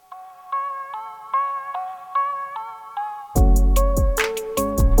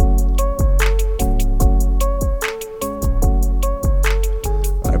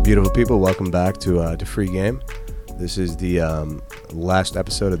beautiful people, welcome back to Free Game. This is the last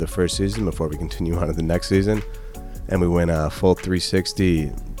episode of the first season before we continue on to the next season, and we went a full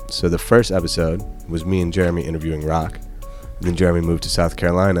 360. So the first episode was me and Jeremy interviewing Rock, and then Jeremy moved to South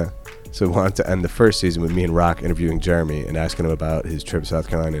Carolina, so we wanted to end the first season with me and Rock interviewing Jeremy and asking him about his trip to South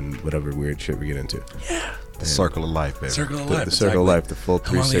Carolina and whatever weird shit we get into. Yeah. The circle of life, baby. Circle of life. The circle of life, the full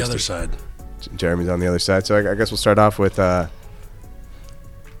 360. I'm on the other side. Jeremy's on the other side, so I guess we'll start off with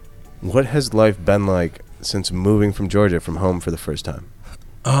what has life been like since moving from Georgia, from home for the first time?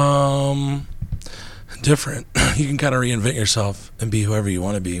 Different. You can kind of reinvent yourself and be whoever you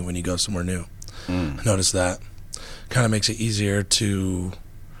want to be when you go somewhere new. I noticed that. Kind of makes it easier to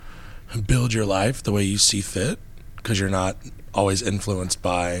build your life the way you see fit, because you're not always influenced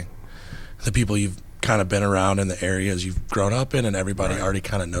by the people you've kind of been around in the areas you've grown up in, and everybody already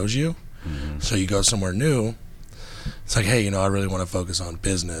kind of knows you. So you go somewhere new, it's like, hey, I really want to focus on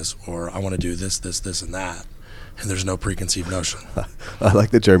business, or I want to do this, and that. And there's no preconceived notion. I like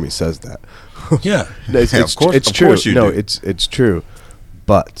that Jeremy says that. Yeah. No, it's true. It's true.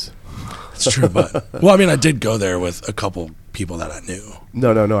 But. It's true, but. Well, I mean, I did go there with a couple people that I knew.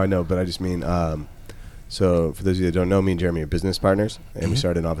 No, I know. But I just mean, so for those of you that don't know, me and Jeremy are business partners. And we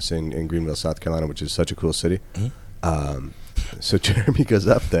started an office in Greenville, South Carolina, which is such a cool city. So Jeremy goes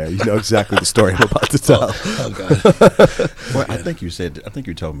up there. You know exactly the story I'm about to tell. Oh God. Well, I think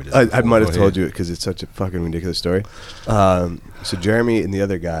you told me this. I might have told you it because it's such a fucking ridiculous story. So Jeremy and the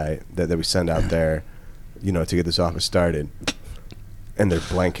other guy that we send out there, to get this office started, and they're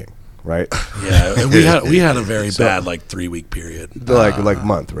blanking, right? Yeah, and we had a very bad 3-week period. Like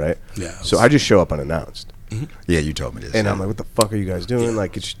month, right? Yeah. So I just show up unannounced. Yeah, you told me this. And I'm like, what the fuck are you guys doing?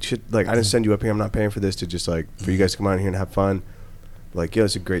 Like, it's shit. Like, I didn't send you up here. I'm not paying for this to just for you guys to come out here and have fun. Like,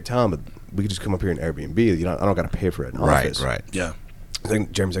 it's a great town, but we could just come up here in Airbnb. I don't got to pay for it. Right. Yeah. I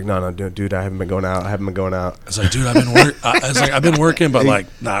think Jeremy's like, no, dude, I haven't been going out. It's like, dude, I've been working, but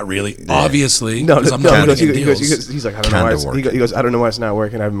not really. Yeah. Obviously, no. I'm not he goes, I don't know why. He goes, I don't know why it's not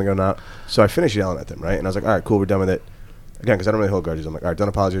working. I haven't been going out. So I finished yelling at them, right? And I was like, all right, cool, we're done with it. Again, because I don't really hold grudges. I'm like, all right, don't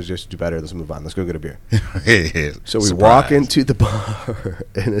apologize, just do better. Let's move on. Let's go get a beer. So we walk into the bar,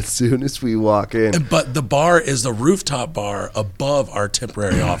 and as soon as we walk in... But the bar is the rooftop bar above our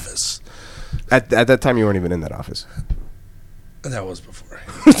temporary office. At that time, you weren't even in that office. That was before.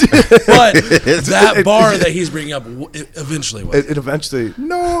 But that bar that he's bringing up, it eventually was. It eventually...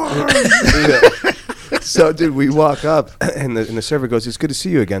 No! So, dude, we walk up, and the server goes, it's good to see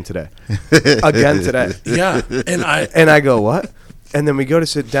you again today. Yeah. And I go, what? And then we go to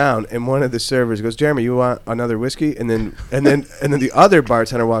sit down, and one of the servers goes, Jeremy, you want another whiskey? And then the other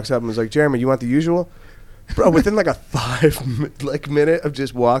bartender walks up and was like, Jeremy, you want the usual? Bro, within a 5 minute of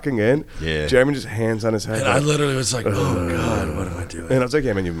just walking in, Jeremy just hands on his head. And I literally was like, oh, God, what am I doing? And I was like,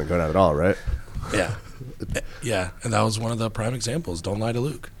 yeah, man, you've been going out at all, right? Yeah. Yeah, and that was one of the prime examples. Don't lie to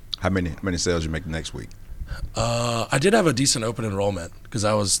Luke. How many sales you make next week? I did have a decent open enrollment because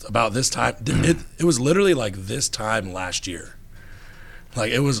I was about this time. It was literally this time last year.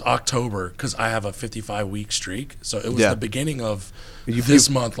 It was October because I have a 55-week streak. So it was the beginning of this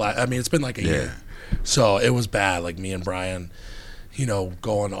month. I mean, it's been a year. So it was bad. Me and Brian,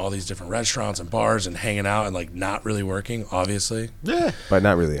 going to all these different restaurants and bars and hanging out and not really working, obviously. Yeah. But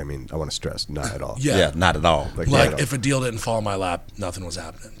not really. I mean, I want to stress, not at all. Yeah, not at all. If a deal didn't fall in my lap, nothing was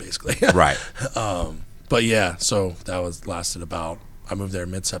happening, basically. Right. But yeah, so that lasted about, I moved there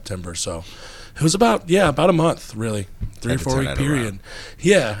mid-September, so it was about a month, really. 3 or 4 week period. Around.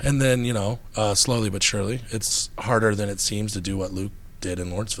 Yeah, and then, slowly but surely, it's harder than it seems to do what Luke did in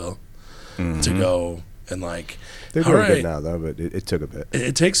Lawrenceville. To go and they're doing good now though, but it took a bit.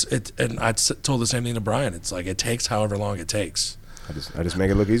 It takes it, and I told the same thing to Brian. It's it takes however long it takes. I just make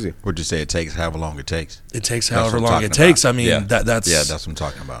it look easy. Would you say it takes however long it takes? It takes however long it takes. I mean, that's that's what I'm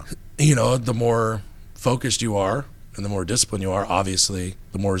talking about. The more focused you are and the more disciplined you are, obviously,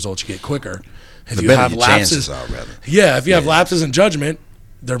 the more results you get quicker. If you have lapses, if you have lapses in judgment,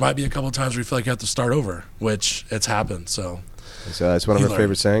 there might be a couple of times where you feel like you have to start over, which it's happened. So it's one of our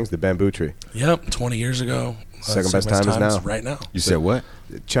favorite sayings, the bamboo tree. Yep, 20 years ago. Second best time is now. Right now. You said what?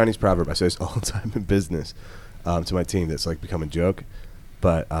 Chinese proverb. I say this all the time in business to my team. That's become a joke.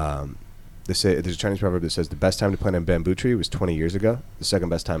 But they say there's a Chinese proverb that says the best time to plant a bamboo tree was 20 years ago. The second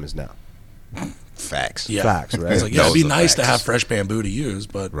best time is now. Facts. Yeah. Facts, right? It's it'd be nice to have fresh bamboo to use,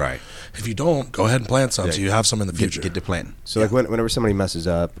 but if you don't, go ahead and plant some so you have some in the future. Get to planting. So whenever somebody messes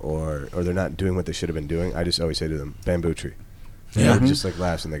up or they're not doing what they should have been doing, I just always say to them, bamboo tree. Yeah, just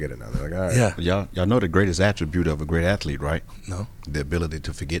laughs and they get it now. They're like, all right. Yeah. Y'all know the greatest attribute of a great athlete, right? No. The ability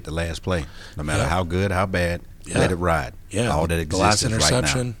to forget the last play. No matter how good, how bad, Yeah. Let it ride. Yeah. All that the last exists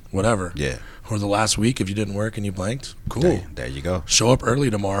interception, right now. whatever. Yeah. Or the last week if you didn't work and you blanked. Cool. There you go. Show up early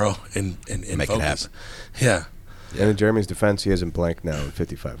tomorrow and Make it focus. happen. Yeah. And in Jeremy's defense, he hasn't blanked now in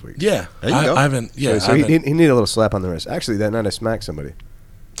 55 weeks. Yeah. There you go. I haven't. Yeah. So he needed a little slap on the wrist. Actually, that night I smacked somebody.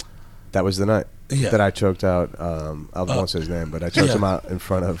 That was the night that I choked out. I won't say his name, but I choked him out in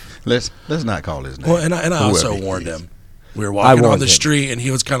front of. Let's not call his name. Well, and I also warned him. We were walking on the street, and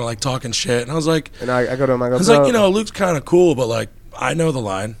he was kind of like talking shit, and I was like, and I go to him. I was like, Luke's kind of cool, but like I know the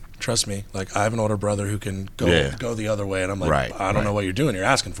line. Trust me. Like I have an older brother who can go the other way, and I'm like, I don't know what you're doing. You're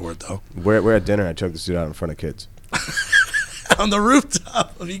asking for it though. We're at dinner. I choked this dude out in front of kids on the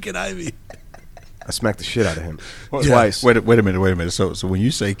rooftop of Ekin Ivy. I smacked the shit out of him twice. Wait a minute. So when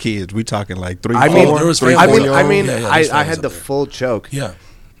you say kids, we talking like 3, 4? I had the full choke. Yeah.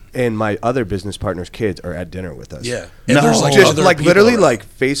 And my other business partner's kids are at dinner with us. Yeah. And there's like just other like literally around. like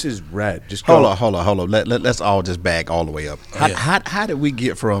faces red. Just hold on. Let's all just back all the way up. How did we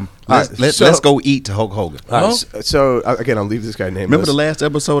get from let's go eat to Hulk Hogan? So again, I'll leave this guy nameless. Remember the last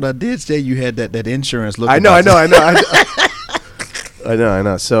episode I did say you had that insurance look? I know.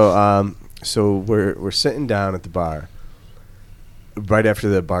 So we're sitting down at the bar. Right after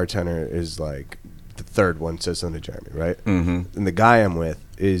the bartender is like the third one says something to Jeremy, right? Mm-hmm. And the guy I'm with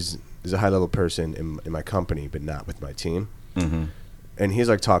is a high level person in my company, but not with my team. Mm-hmm. And he's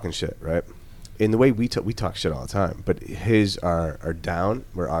like talking shit, right? In the way we talk shit all the time, but his are down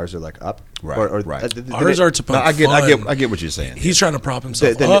where ours are like up. Right. Ours are to poke fun. I get what you're saying. He's trying to prop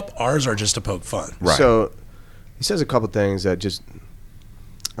himself up. Ours are just to poke fun. Right. So he says a couple things that just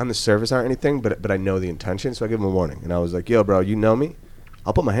on the surface aren't anything, but I know the intention, so I give him a warning. And I was like, yo, bro, you know me?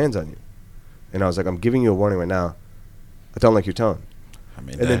 I'll put my hands on you. And I was like, I'm giving you a warning right now. I don't like your tone. I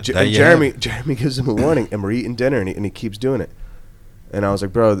mean, and then Jeremy gives him a warning, and we're eating dinner, and he keeps doing it. And I was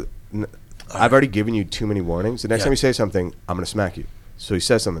like, bro, I've already given you too many warnings. The next time you say something, I'm going to smack you. So he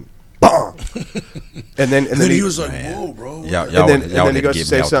says something. Bong! and then he was like, whoa, bro. And then he goes to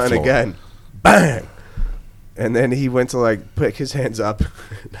say something again. Bang! And then he went to like pick his hands up,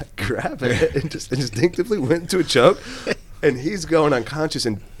 and I grab it, and just instinctively went into a choke. And he's going unconscious,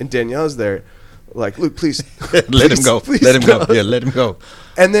 and Danielle's there, like, Luke, please, let him go. Let him go. Yeah, let him go.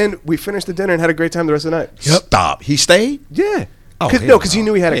 And then we finished the dinner and had a great time the rest of the night. Yep. Stop. He stayed? Yeah. Because he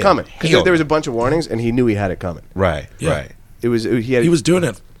knew he had it coming. Because there was a bunch of warnings, and he knew he had it coming. Right. Yeah. Right. He was doing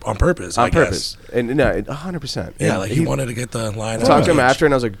it on purpose. I guess. And no, 100%. Yeah, like he wanted to get the line. I talked to him after,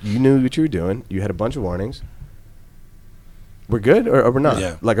 and I was like, you knew what you were doing. You had a bunch of warnings. We're good, or we're not?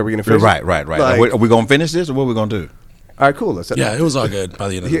 Yeah. Like, are we going to finish? Right. Like, are we going to finish this, or what are we going to do? All right, cool. Yeah, it was all good by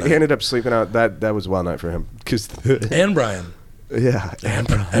the end of the night. He ended up sleeping out. That was a wild night for him. And Brian. Yeah.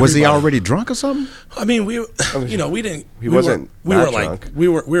 Was he already drunk or something? I mean, we didn't. He wasn't. We weren't drunk. like we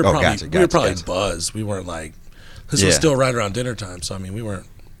were probably gotcha. buzzed. We weren't like this was still right around dinner time. So I mean, we weren't.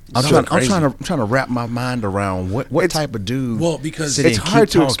 I'm trying to wrap my mind around what type of dude. Well, because it's hard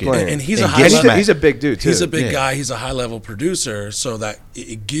to explain. And he's he's a big dude too. He's a big guy. He's a high level producer, so that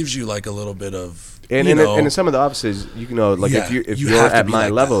it gives you like a little bit of. And in some of the offices, you know, like if you're at my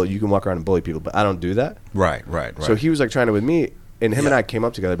level, you can walk around and bully people, but I don't do that. Right. So he was like trying to with me, and him and I came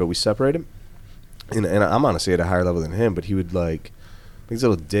up together, but we separated. And I'm honestly at a higher level than him, but he would like these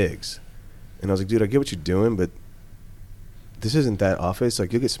little digs, and I was like, dude, I get what you're doing, but this isn't that office.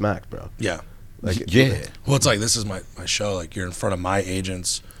 Like, you'll get smacked, bro. Yeah. Like, yeah. Well, it's like this is my show. Like, you're in front of my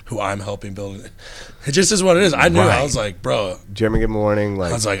agents who I'm helping build it. It just is what it is. I knew. Right. I was like, bro. Jeremy gave him a warning.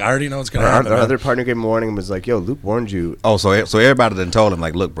 Like, I was like, I already know what's going to happen. Our other partner gave him a warning and was like, yo, Luke warned you. Oh, so everybody then told him,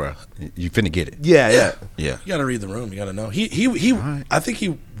 like, look, bro, you finna get it. Yeah. You got to read the room. You got to know. He right. I think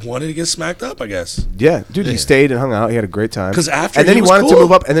he wanted to get smacked up, I guess. Yeah. Dude, he stayed and hung out. He had a great time. Because after and then he wanted to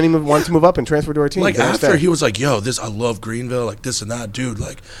move up, and then he wanted to move up and transfer to our team. Like, after he was like, yo, I love Greenville, like this and that. Dude,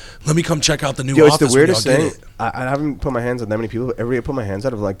 like, let me come check out the new office. It's the weirdest thing. I haven't put my hands on that many people. Every I put my hands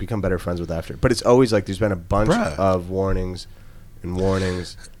on, I've like become better friends with after. But it's always like there's been a bunch of warnings and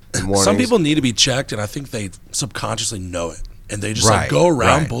warnings and warnings. Some people need to be checked, and I think they subconsciously know it. And they just like go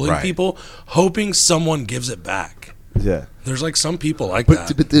around bullying people, hoping someone gives it back. Yeah. There's like some people like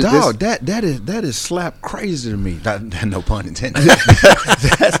that. But dog, that is slap crazy to me. No pun intended.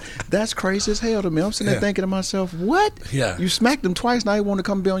 that's crazy as hell to me. I'm sitting there thinking to myself, what? Yeah. You smacked him twice, now you want to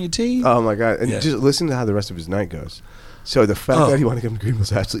come be on your team? Oh my God. And just listen to how the rest of his night goes. So the fact that he wanted to come to Green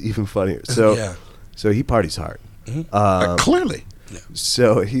was actually even funnier. So so he parties hard. Mm-hmm. Clearly. Yeah.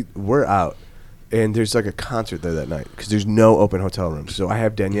 So we're out. And there's like a concert there that night because there's no open hotel rooms. So I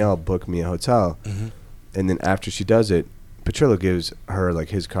have Danielle book me a hotel. Mm-hmm. And then after she does it, Petrillo gives her like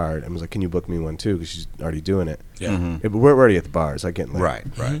his card and was like, "Can you book me one too?" Because she's already doing it. Yeah, mm-hmm. We're already at the bar. It's like getting late.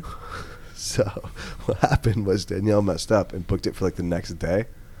 Right. So what happened was Danielle messed up and booked it for like the next day.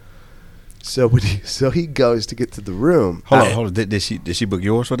 So he goes to get to the room. Hold on. Did she book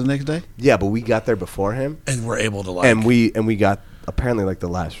yours for the next day? Yeah, but we got there before him, And we're able to like. and we got apparently like the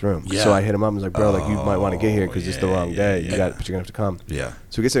last room. Yeah. So I hit him up and was like, bro, like you might want to get here because it's the wrong day. You got, but you're gonna have to come. Yeah.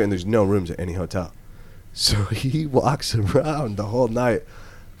 So he gets there and there's no rooms at any hotel. So he walks around the whole night,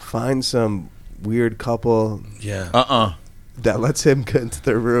 finds some weird couple Yeah. that lets him get into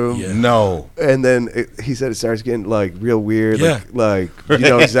their room. Yeah. No. And then he said it starts getting like real weird. Yeah. Like you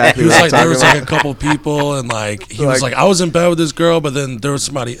know exactly He was what I'm like, there talking was about. like a couple people, and like he was Like- like, I was in bed with this girl, but then there was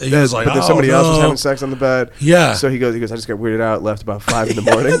somebody. He was like, but then oh, somebody else was no. having sex on the bed. Yeah. So he goes, I just got weirded out, left about 5 in the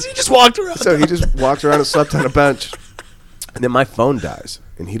morning. He just walked around. So he just walked around and slept on a bench. And then my phone dies,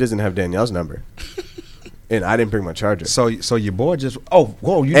 and he doesn't have Danielle's number. And I didn't bring my charger. So your boy just you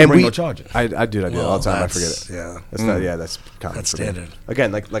didn't bring no charger. I do it all the time. I that's- forget it. yeah. That's not. Yeah, that's common. That's for me. standard.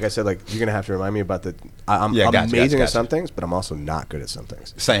 Again, like I said, like you're gonna have to remind me about the. I'm Gotcha, amazing gotcha. at some things, but I'm also not good at some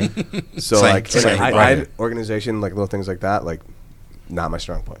things. Same. So Same, like, and same, I right. had organization, like little things like that, like not my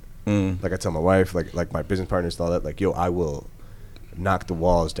strong point. Like I tell my wife, like my business partners, and all that, like yo, I will knock the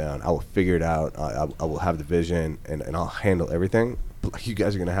walls down. I will figure it out. I will have the vision, and I'll handle everything. But like, you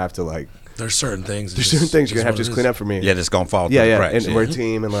guys are gonna have to like. There's certain things. There's certain things you're gonna have to just clean up for me. Yeah, that's gonna fall. Yeah, through the yeah, cracks, and we're a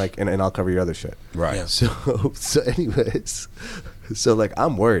team, and like, and I'll cover your other shit. right. Yeah. So anyways, so like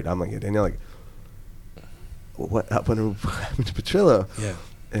I'm worried. I'm like, Danielle, like, what happened to Petrillo? Yeah.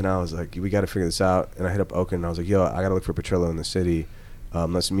 And I was like, we got to figure this out. And I hit up Oaken, and I was like, yo, I got to look for Petrillo in the city.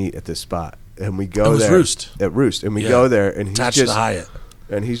 Let's meet at this spot. And we go It was there. Roost. At Roost. And we Yeah. go there, and he's Attached to just the Hyatt.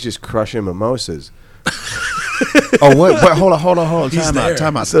 and he's just crushing mimosas. Oh, what? Hold on. He's there.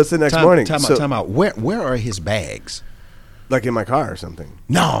 Time out. So it's the next morning. Time So- out. Where are his bags? Like in my car or something.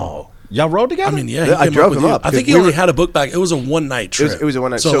 No. Y'all rode together? I mean, yeah, I came drove with him you. up, I think because he only had a book bag. It was a one-night trip. It was a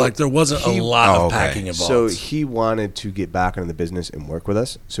one-night- So, so like, there wasn't he- a lot Oh, of okay. packing involved. So he wanted to get back into the business and work with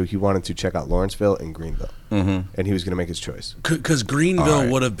us. So he wanted to check out Lawrenceville and Greenville. And he was going to make his choice. Because Greenville All right.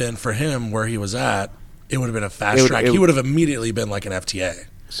 would have been, for him, where he was at, it would have been a It fast would- track. it He would- would have immediately been like an FTA.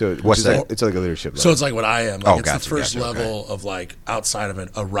 So What's it's that? Like, it's like a leadership level. So it's like what I am. Like Oh, it's gotcha, the first gotcha, level of like outside of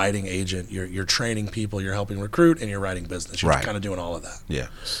a writing agent. You're training people, you're helping recruit, and you're writing business. You're Right. kind of doing all of that. Yeah.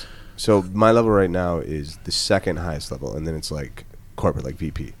 So my level right now is the second highest level, and then it's like corporate, like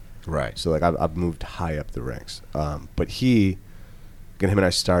VP. Right. So like I've moved high up the ranks. But him and I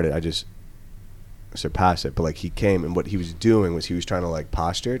started. I just surpassed it. But like he came, and what he was doing was he was trying to like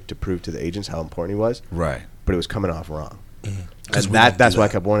posture to prove to the agents how important he was. Right. But it was coming off wrong. Because And we don't that's do why I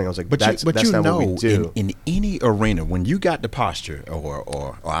that. kept warning. I was like, But that's you not know, what we do. in any arena, when you got the posture,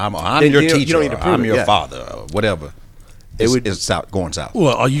 or I'm Then your you don't teacher, need to or prove I'm it, your yeah. father, or whatever, it's south, going south.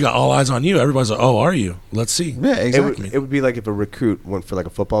 Well, you got all eyes on you. Everybody's like, "Oh, are you? Let's see." Yeah, It exactly. would be like if a recruit went for like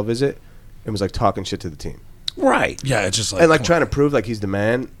a football visit and was like talking shit to the team Right. Yeah, it's just like and like come trying on. to prove like he's the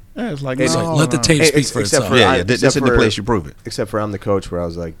man. Yeah, it's like, It's no, like let the no. tape speak Ex- for except itself. for- Yeah, except this is the for- place you prove it. Except for I'm the coach, where I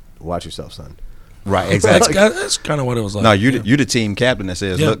was like, watch yourself, son. Right, That's, exactly. that's kind of what it was like. No, you yeah. you the team captain that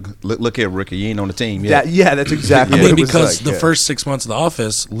says, Yeah. look here, Ricky, you ain't on the team yet. That's exactly I what mean, it was because like, the yeah. first 6 months of the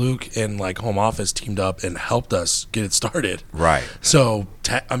office, Luke and like home office teamed up and helped us get it started. Right. So,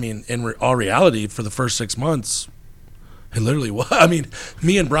 I mean, in all reality, for the first 6 months, it literally was. I mean,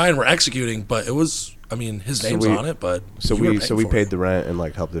 me and Brian were executing, but it was. I mean, his name's we- on it, but So you were we paying for paid it. the rent and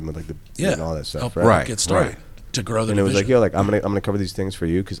like helped him with like the yeah and all that stuff, help right? Right. get started right. to grow the And it was division. like, yo, like I'm gonna cover these things for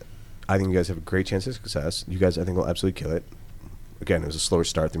you because I think you guys have a great chance of success. You guys, I think, will absolutely kill it. Again, it was a slower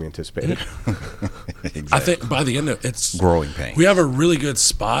start than we anticipated. Exactly. I think by the end of it's Growing pain. We have a really good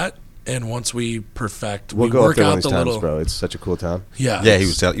spot, and once we perfect, We'll we go up work there one out of the these times, little. bro. It's such a cool town. Yeah, Yeah, he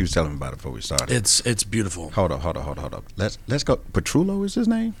was telling me about it before we started. It's beautiful. Hold up. Let's go. Petrullo is his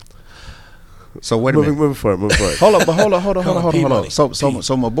name. So wait a Moving, minute. moving forward, moving forward. Hold on. Come on, P-Money.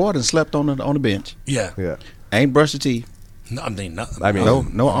 So my boy done slept on the bench. Yeah, Yeah. Ain't brushed his teeth. no, I mean, nothing. I mean,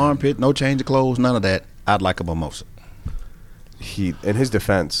 No armpit. No change of clothes. None of that. I'd like a mimosa. He, in his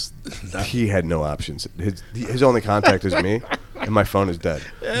defense, he had no options. His only contact is me, and my phone is dead.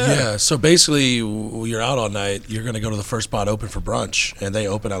 Yeah. So basically, you're out all night. You're going to go to the first spot open for brunch, and they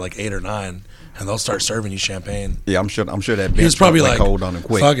open at like 8 or 9, and they'll start serving you champagne. Yeah, I'm sure that bench He was probably went like, cold on him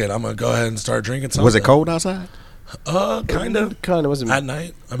quick. "Fuck it, I'm gonna go ahead and start drinking something." Was it cold outside? Kind of. Kind of wasn't. At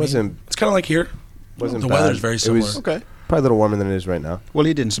night, I Wasn't- mean, it's kind of like here. Wasn't the bad. weather's very It similar. was Okay. probably a little warmer than it is right now. Well,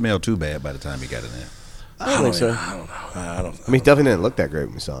 he didn't smell too bad by the time he got in there. I don't think so. I don't know. I don't. I mean, he definitely didn't look that great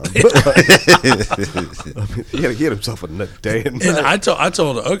when we saw him. He had himself a day and And night. I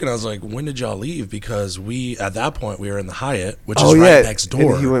told Oak, and I was like, "When did y'all leave?" Because at that point we were in the Hyatt, which Oh is yeah, right next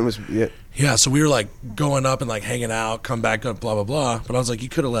door. And he went yeah. Yeah, so we were like going up and like hanging out, come back up, blah blah blah. But I was like, you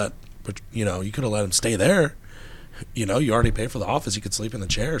could have let but you know, you could have let him stay there. You know, you already paid for the office. He could sleep in the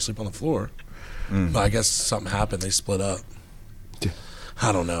chair, sleep on the floor. But I guess something happened. They split up. Yeah.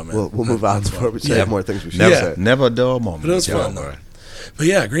 I don't know, man. We'll move on That's before fun. we say more things we should Never, say. never a dull moment. But it was fun, though. But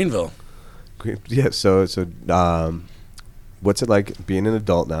yeah, Greenville. Yeah, so what's it like being an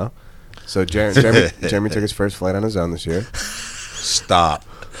adult now? So Jeremy took his first flight on his own this year. Stop.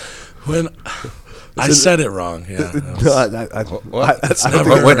 When I said it wrong, yeah.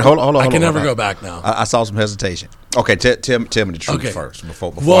 Wait, hold on. I can never go back now. I saw some hesitation. Okay, tell me the truth Okay. first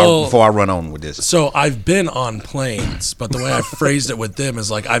before Well, I run on with this. So I've been on planes, but the way I phrased it with them is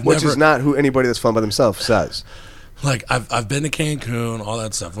like Which is not who anybody that's flown by themselves says. like I've been to Cancun, all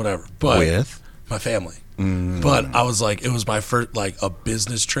that stuff, whatever. But With? my family. But I was like, it was my first like a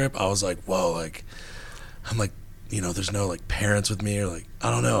business trip. I was like, whoa, like I'm like, you know, there's no like parents with me or like I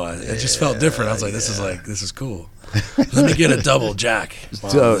don't know. It just felt different. I was like, this is cool. Let me get a double jack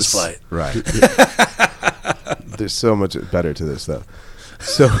on this flight. Right. There's so much better to this though.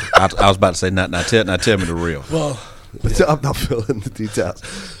 So I was about to say, now tell me the real. Well, I'm not filling the details.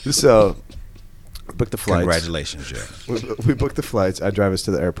 So booked the flights. Congratulations, Jeremy. We booked the flights. I drive us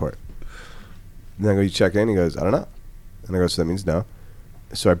to the airport. And then I go, you check in? He goes, I don't know. And I go, so that means no.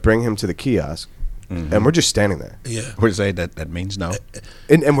 So I bring him to the kiosk, and we're just standing there. yeah. What do you say that means no?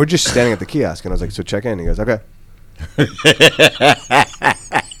 And we're just standing at the kiosk. And I was like, so check in. He goes, okay.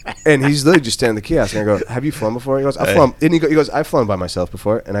 And he's literally just standing at the kiosk. And I go, have you flown before? He goes, I've flown. And he goes, I've flown by myself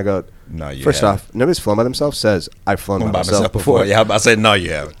before. And I go, No, you first haven't. off, nobody's flown by themselves says, I've flown by myself before. Yeah, I said no,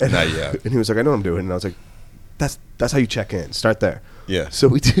 you haven't. No, you haven't. And he was like, I know what I'm doing. And I was like, that's how you check in. Start there. Yeah. So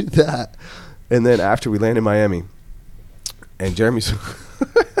we did that. And then after we land in Miami, and Jeremy's...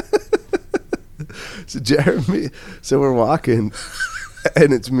 So we're walking,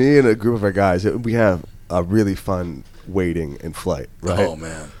 and it's me and a group of our guys. We have a really fun waiting in flight, right? Oh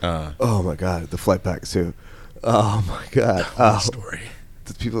man. Oh my God, the flight back too. Oh my God. What a story.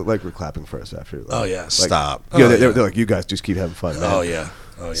 The people like were clapping for us after. Like, Oh yeah. Stop. Yeah, Oh, they're yeah. like, you guys just keep having fun, man. Oh yeah.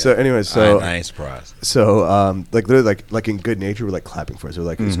 Oh yeah. So anyway, I ain't surprised. like literally like in good nature, we're like clapping for us. We're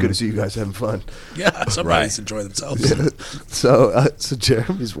like, it's good to see you guys having fun. yeah. Somebody's enjoying themselves. So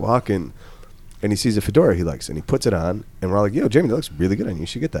Jeremy's walking, and he sees a fedora he likes, and he puts it on, and we're all like, yo, Jeremy, that looks really good on you. You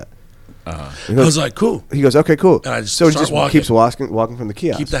should get that. He I goes, was like, cool. he goes, okay, cool. And I just So he start just walking. keeps walking from the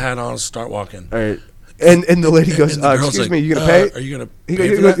kiosk. Keep the hat on. Start walking. All right. And the lady goes, And the girl's excuse like, me, you gonna pay? Are you gonna He pay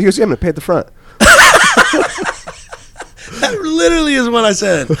goes, for that? he goes, yeah, I'm gonna pay at the front. That literally is what I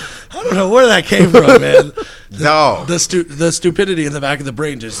said. I don't know where that came from, man. No. The stupidity in the back of the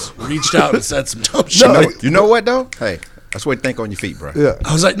brain just reached out and said some dumb shit. No. You know what though? Hey, that's what you think on your feet, bro. Yeah.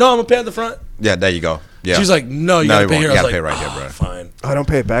 I was like, no, I'm gonna pay at the front. Yeah, there you go. Yeah. She's like, no, you No, gotta you pay won't. here. You I was gotta like, pay right there, bro. Fine. I don't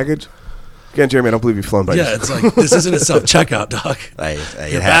pay a baggage. Again, Jeremy, I don't believe you've flown by Yeah, yourself. it's like this isn't a self checkout, dog. Hey, Your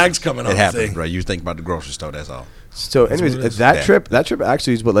it bag's happens. coming on It the happens, thing. bro. You think about the grocery store, that's all. So what it anyways, is. that Yeah. trip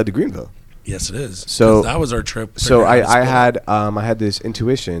actually is what led to Greenville. Yes, it is. So- 'Cause that was our trip. So figuring out how to split. I had this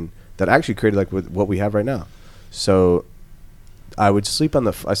intuition that actually created like with what we have right now. So I would sleep on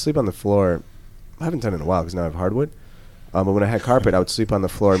the floor. I haven't done it in a while because now I have hardwood. But when I had carpet, I would sleep on the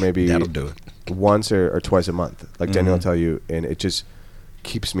floor maybe That'll do it. once or twice a month. Like Daniel will tell you, and it just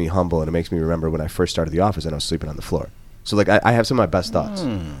keeps me humble and it makes me remember when I first started the office and I was sleeping on the floor. So like I have some of my best thoughts.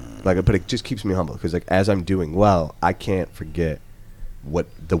 Like, but it just keeps me humble because like as I'm doing well, I can't forget what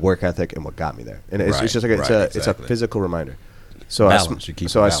the work ethic and what got me there. And it's Right, just like it's a exactly. physical reminder. So Balance, you keep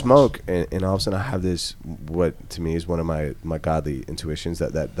I balance. smoke, and all of a sudden I have this what to me is one of my godly intuitions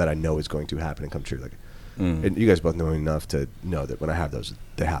that I know is going to happen and come true. Like, and you guys both know enough to know that when I have those,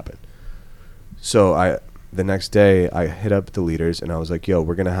 they happen. So the next day I hit up the leaders and I was like, yo,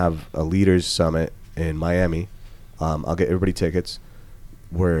 we're gonna have a leaders summit in Miami. I'll get everybody tickets.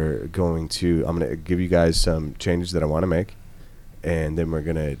 I'm gonna give you guys some changes that I want to make, and then we're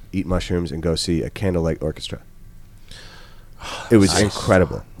gonna eat mushrooms and go see a candlelight orchestra. It was Nice.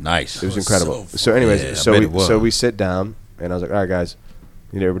 incredible. Nice. It was was incredible. so So, anyways, Yeah, I so bet we it was. so we sit down, and I was like, all right, guys,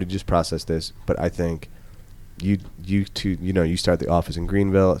 everybody just process this. But I think you two, you start the office in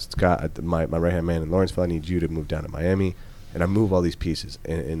Greenville. Scott, my right hand man in Lawrenceville. I need you to move down to Miami, and I move all these pieces.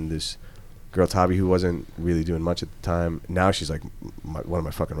 And this girl Tavi, who wasn't really doing much at the time, now she's like one of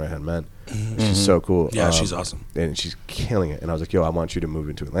my fucking right hand men. She's so cool. Yeah, she's awesome. and she's killing it. And I was like, yo, I want you to move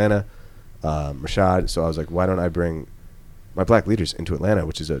into Atlanta, Rashad. So I was like, why don't I bring my black leaders into Atlanta,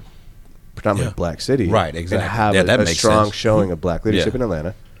 which is a predominantly Yeah. black city, Right, exactly. and have Yeah, that a makes strong sense. showing of black leadership Yeah. in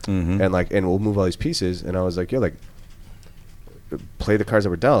Atlanta, and we'll move all these pieces. And I was like, yo, like play the cards that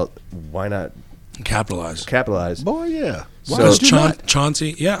were dealt. Why not Capitalize. capitalize? Boy, yeah. So- Why would you not?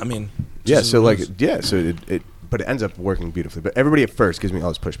 Chauncey, yeah, I mean, Yeah, just so as like it is. yeah, so it but it ends up working beautifully. But everybody at first gives me all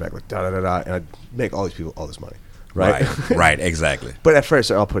this pushback, like da da da da, and I make all these people all this money, right? Right, exactly. But at first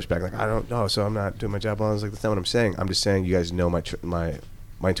they're all pushback, like I don't know, so I'm not doing my job well. I was like, that's not what I'm saying. I'm just saying you guys know my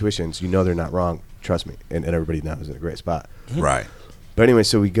intuitions. You know they're not wrong. Trust me, and everybody now is in a great spot. Right. But anyway,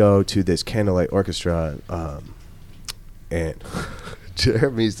 so we go to this candlelight orchestra, and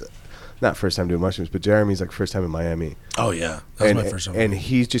Jeremy's not first time doing mushrooms, but Jeremy's like first time in Miami. Oh yeah, that was my first time. And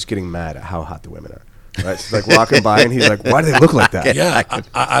he's just getting mad at how hot the women are. Right, so like walking by, and he's like, "Why do they look like that?" Yeah,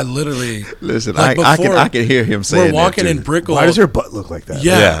 I literally listen. like I can hear him saying we're walking that in too. Brickell. Why does her butt look like that?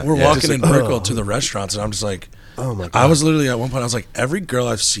 Yeah, we're walking just in like, Brickell oh. to the restaurants, and I'm just like, Oh my god! I was literally at one point, I was like, every girl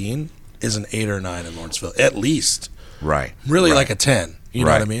I've seen is an 8 or 9 in Lawrenceville, at least. Right. Really, right. like a 10. You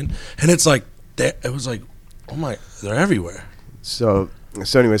know what I mean? And it's like, it was like, oh my, they're everywhere. So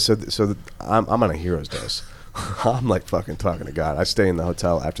anyway, I'm on a hero's dose. I'm like fucking talking to God. I stay in the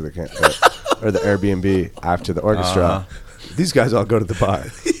hotel after the or the Airbnb after the orchestra. These guys all go to the bar.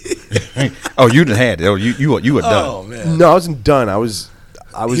 Oh, you done had it. Oh, you were done. Oh man. No, I wasn't done. I was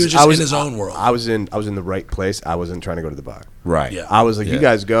just in his own world. I was in the right place. I wasn't trying to go to the bar. Right. Yeah. I was like, you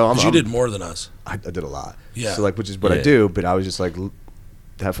guys go. You did more than us. I did a lot. Yeah. So like, which is what I do. But I was just like,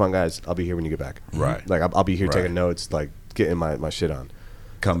 have fun, guys. I'll be here when you get back. Right. Like I'll be here Right. taking notes, like getting my shit on.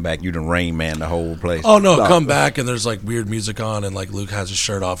 Come back, you done Rain Man the whole place. Oh no, come back and there's like weird music on and like Luke has his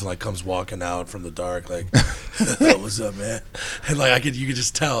shirt off and like comes walking out from the dark like, what's up, man? And like you could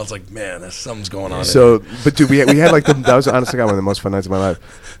just tell it's like, man, something's going on. So, but dude, we had like that was honestly one of the most fun nights of my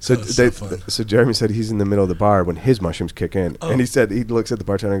life. So fun. so Jeremy said he's in the middle of the bar when his mushrooms kick in, and he said he looks at the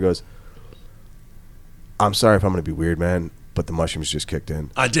bartender and goes, "I'm sorry if I'm going to be weird, man, but the mushrooms just kicked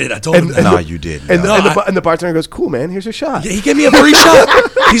in." I did. I told him that. No, you didn't. And the bartender goes, "Cool, man. Here's your shot." Yeah, he gave me a free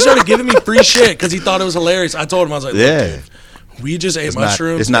shot. He started giving me free shit because he thought it was hilarious. I told him, I was like, look, Yeah. dude, we just ate It's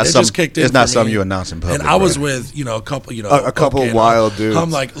mushrooms. not it some- just kicked in. it's not for something me. you announce in public, And I was right? with a couple, a couple wild dudes. I'm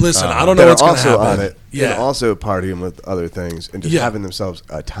like, listen, I don't know that what's are going to also happen. on it, Yeah. and also partying with other things and just having themselves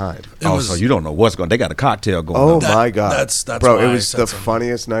a time. It Oh, was- so you don't know what's going. They got a cocktail going Oh on. my god, that's bro! why It I was said the something.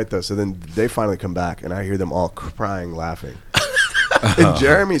 funniest night though. So then they finally come back, and I hear them all crying, laughing, and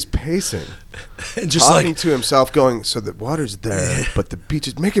Jeremy's pacing, And just talking like, to himself, going, "So the water's there, but the beach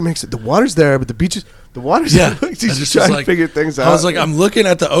is makes it. The water's there, but the water's yeah. there." I He's just just was trying like, to figure things out. I was like, I'm looking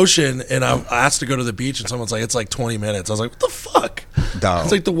at the ocean, and I asked to go to the beach, and someone's like, it's like 20 minutes. I was like, what the fuck? Dog.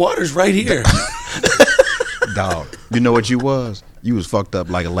 It's like the water's right here. Dog. You know what you was? You was fucked up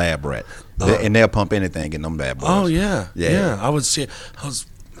like a lab rat. And they'll pump anything in them bad boys. Oh yeah, Yeah. yeah. I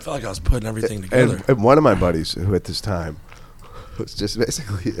felt like I was putting everything together. and one of my buddies who at this time was just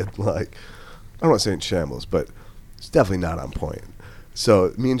basically in like, I don't want to say in shambles, but it's definitely not on point.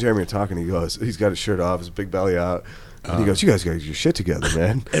 So me and Jeremy are talking. He's got his shirt off, his big belly out. And he goes, "You guys got your shit together,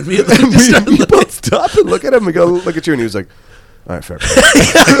 man." And me and Luke just started we looking. both stop and look at him and go, "Look at you." And he was like, "All right, fair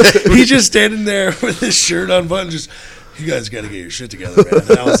play." He's just standing there with his shirt unbuttoned, just, you guys got to get your shit together, man.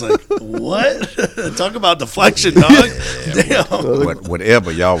 And I was like, what? Talk about deflection, dog. Damn.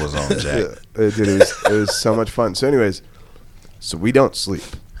 Whatever y'all was on, Jack. Yeah, it was so much fun. So anyways, so we don't sleep.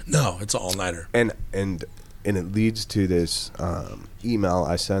 No, it's an all-nighter. And it leads to this email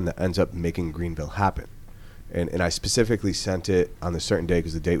I send that ends up making Greenville happen. And I specifically sent it on a certain day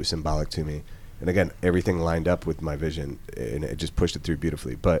because the date was symbolic to me. And again, everything lined up with my vision, and it just pushed it through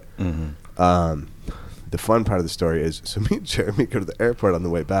beautifully. But the fun part of the story is, so me and Jeremy go to the airport on the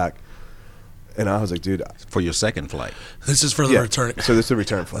way back, and I was like, dude, For your second flight. This is for the return. So this is the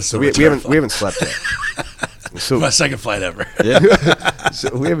return flight. This is So the we return haven't flight. slept yet. So My second flight ever.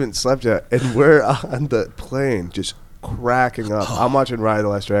 So we haven't slept yet, and we're on the plane just cracking up. I'm watching Ride the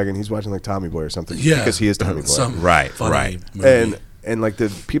Last Dragon. He's watching like Tommy Boy or something. Yeah. Because he is Tommy Boy. Some Right, funny right. movie. And like the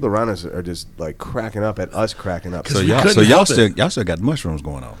people around us are just like cracking up at us cracking up. 'Cause So we y'all, couldn't help it. y'all still got mushrooms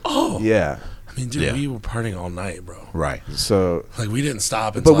going on. Oh. Yeah. I mean, dude, Yeah. we were partying all night, bro. Right. So, Like, we didn't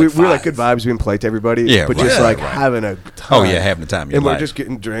stop until but we like were like 5. good vibes. We can play to everybody. Yeah, but right. just Yeah, like right. having a time. Oh, yeah, having the time of your And we're life. just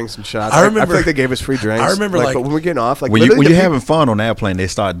getting drinks and shots. I I remember- feel like they gave us free drinks. I remember, like- but when we're getting off, like When literally you're the having fun on the airplane, they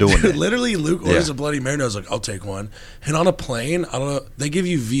start doing that. Literally, Luke orders Yeah. a Bloody Mary, and I was like, I'll take one. And on a plane, I don't know, they give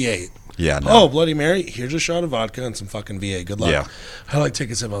you V8. Yeah, I know. Oh, Bloody Mary, here's a shot of vodka and some fucking V8. Good luck. Yeah. I like take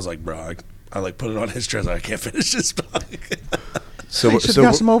a sip. I was like, bro, I like put it on his chest. I can't finish this. so You should have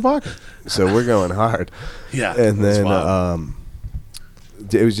got some more vodka. so we're going hard. Yeah, And that's then wild.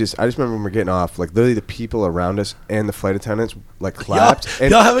 it was just, I just remember when we were getting off, like literally the people around us and the flight attendants like clapped.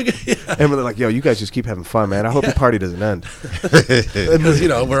 and, y'all having yeah. and we're like, yo, you guys just keep having fun, man. I hope the party doesn't end. Because,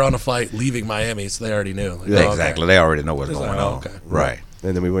 we're on a flight leaving Miami, so they already knew. Like, Yeah, oh, okay. exactly. They already know what's It's going like, on. oh, okay. Right.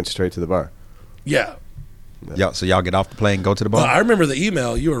 And then we went straight to the bar. Yeah. Y'all get off the plane, go to the bar. Well, I remember the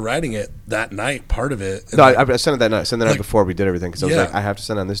email. You were writing it that night, part of it. And No, I sent it that night. I sent it the night Like- before we did everything because I was Yeah. like, I have to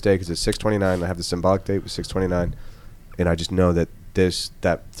send it on this day because it's 6/29. I have the symbolic date with 6/29, and I just know that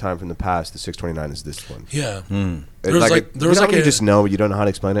that time from the past, the 6/29 is this one. yeah. Mm. There was like you know when you just know, you don't know how to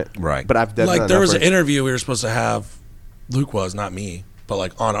explain it, Right. But I've done like that there was an enough where- interview we were supposed to have. Luke was, not me, but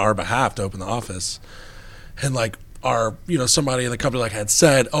like on our behalf to open the office, and like our somebody in the company like had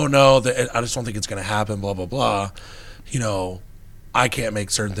said, oh no, I just don't think it's going to happen, blah blah blah. I can't make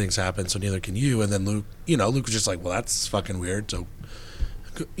certain things happen, so neither can you. And then Luke was just like, well, that's fucking weird. So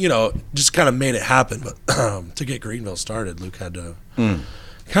just kind of made it happen. But to get Greenville started, Luke had to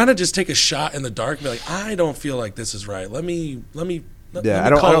kind of just take a shot in the dark and be like, I don't feel like this is right. Let me Yeah, I I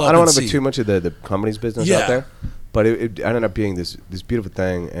don't want to put too much of the company's business Yeah. out there, but it ended up being this beautiful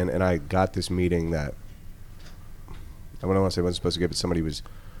thing, and I got this meeting that I don't want to say I wasn't supposed to get, but somebody was.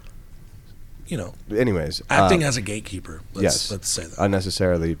 Anyways, acting as a gatekeeper. Let's say that.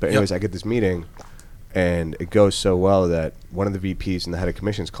 Unnecessarily, but anyways, I get this meeting, and it goes so well that one of the VPs and the head of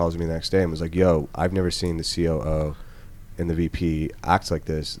commissions calls me the next day and was like, "Yo, I've never seen the COO and the VP act like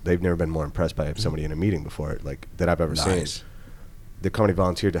this. They've never been more impressed by somebody in a meeting before, like that I've ever seen." The company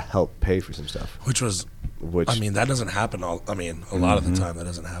volunteered to help pay for some stuff, Which I mean, that doesn't happen a lot of the time that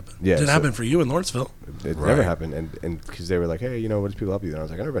doesn't happen. Yeah, It didn't so- happen for you in Lawrenceville. It Right. never happened, and because they were like, "Hey, what does people help you?" And I was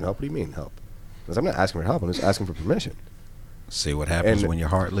like, "I've never been helped. What do you mean help?" Because I'm not asking for help. I'm just asking for permission. See what happens And- when your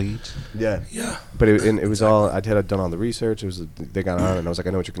heart leads. Yeah. Yeah. But it was all, I had done all the research. It was, they got on, and I was like, I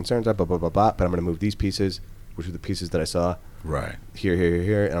know what your concerns are, blah, blah, blah, blah, but I'm going to move these pieces, which were the pieces that I saw Right. here,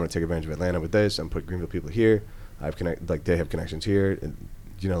 and I'm going to take advantage of Atlanta with this. I'm put Greenville people here. I have they have connections here, and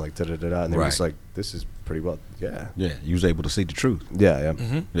like da da da da. And they were just Right. like, this is pretty well, yeah, Yeah. You was able to see the truth. yeah.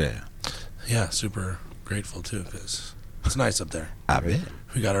 Mm-hmm. Yeah. Yeah, super grateful too because it's nice up there. I bet.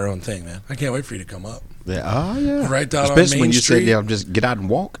 We got our own thing, man. I can't wait for you to come up. Yeah. Oh yeah. Right down on Especially Main when you Street. said, "Yeah, just get out and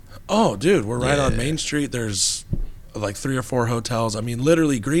walk." Oh, dude, we're right on Yeah. Main Street. There's like 3 or 4 hotels. I mean,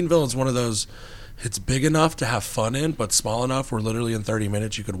 literally, Greenville is one of those. It's big enough to have fun in, but small enough where literally in 30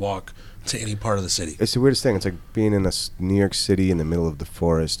 minutes you could walk to any part of the city. It's the weirdest thing. It's like being in New York City in the middle of the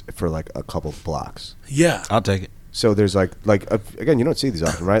forest for like a couple blocks. Yeah, I'll take it. So there's again, you don't see these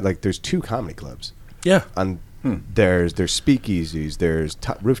often, right? Like there's 2 comedy clubs. yeah. On there's speakeasies, there's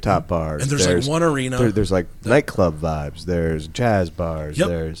rooftop bars, And there's like one arena. there's like nightclub vibes, there's jazz bars, Yep.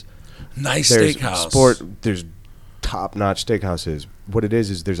 there's Nice there's steakhouse. there's top-notch steakhouses. What it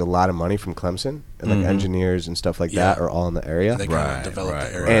is there's a lot of money from Clemson, and like engineers and stuff like that Yeah. are all in the area, They kind Right, of developed right,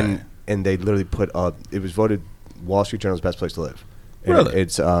 the area. right. and they literally put it was voted Wall Street Journal's best place to live. And Really?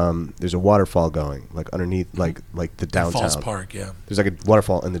 it's there's a waterfall going like underneath like the downtown. Falls Park, yeah. There's like a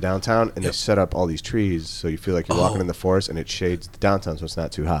waterfall in the downtown, and they Yep. set up all these trees so you feel like you're walking Oh. in the forest, and it shades the downtown so it's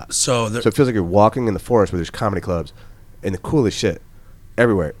not too hot. So, So it feels like you're walking in the forest where there's comedy clubs and the coolest shit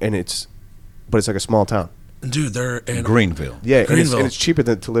everywhere, but it's like a small town. dude, they're in Greenville. Yeah, and Greenville. it's cheaper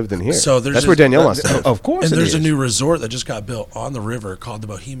to live than here. So there's that's where just- Danielle wants to live. Of course. And it there's is. a new resort that just got built on the river called the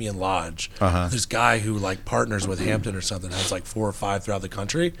Bohemian Lodge. Uh-huh. This guy who like partners with Hampton or something has like 4 or 5 throughout the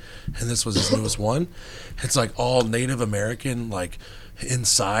country, and this was his newest one. It's like all Native American, like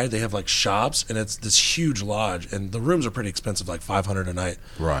inside they have like shops, and it's this huge lodge, and the rooms are pretty expensive, like $500 a night.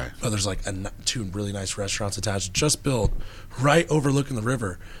 Right. But there's like 2 really nice restaurants attached, just built right overlooking the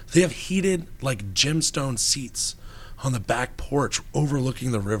river. They have heated like gemstone seats on the back porch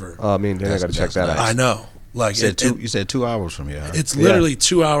overlooking the river. Oh, me and Danielle got to check That's that nice. out. I know. Like You said 2 hours from here. Huh? it's Yeah. literally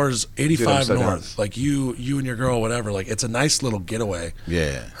 2 hours, 85 so down. north. Like you and your girl, whatever. Like it's a nice little getaway.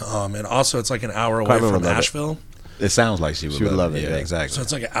 Yeah. And also it's like an hour away Carmen from would love it. Asheville. It sounds like she would love it. Yeah, yeah. exactly. So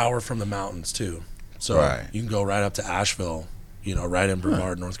it's like an hour from the mountains too. So Right. you can go right up to Asheville, right in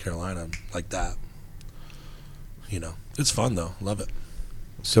Brevard, North Carolina, like that. It's fun though. Love it.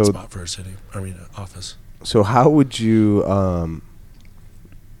 Good So spot for a city. Office. So how would you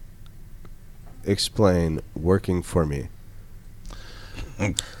explain working for me?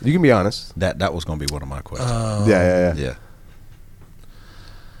 You can be honest. that was going to be one of my questions. Yeah. yeah.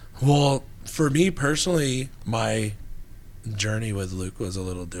 Well, for me personally, my journey with Luke was a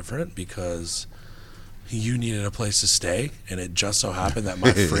little different because you needed a place to stay, and it just so happened that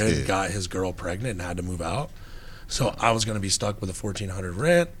my friend got his girl pregnant and had to move out. So I was going to be stuck with a $1,400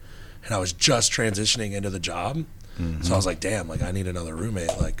 rent, and I was just transitioning into the job. So I was like, damn, like I need another roommate,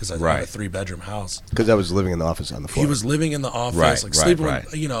 like because I had Right. a 3-bedroom house. Because I was living in the office on the floor. He was living in the office, Right, like right, sleeping right.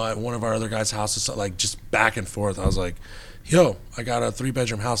 with, at one of our other guys' houses, so, like just back and forth. I was like, yo, I got a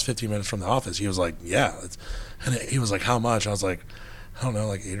 3-bedroom house 15 minutes from the office. He was like, yeah. He was like, how much? I was like, I don't know,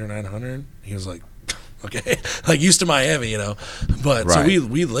 like 800 or 900. He was like, Okay, like used to Miami, you know. But so Right.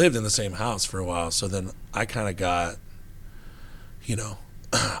 we lived in the same house for a while. So then I kind of got, you know,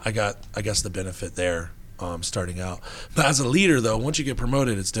 I guess the benefit there starting out. But as a leader, though, once you get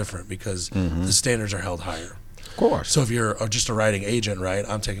promoted, it's different because the standards are held higher. Of course. So if you're just a writing agent, right,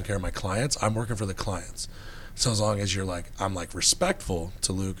 I'm taking care of my clients. I'm working for the clients. So as long as you're like, I'm like respectful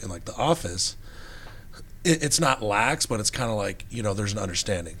to Luke in like the office, it's not lax, but it's kind of like, you know, there's an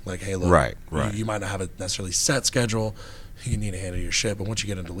understanding. Like, hey, look, Right. You might not have a necessarily set schedule. You need to handle your shit. But once you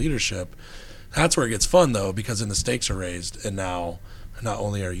get into leadership, that's where it gets fun, though, because then the stakes are raised. And now not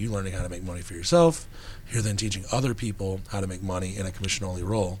only are you learning how to make money for yourself, you're then teaching other people how to make money in a commission-only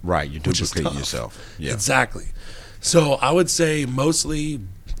role. Right. You which is duplicate tough. yourself. Yeah. Exactly. So I would say mostly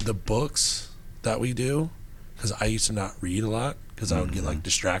the books that we do, because I used to not read a lot because I would get like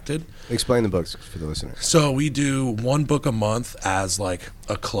distracted. Explain the books for the listener. So we do one book a month as like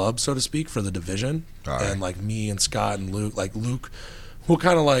a club, so to speak, for the division. All right. And like me and Scott and Luke, will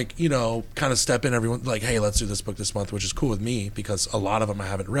kind of like, you know, kind of step in everyone like, hey, let's do this book this month, which is cool with me because a lot of them I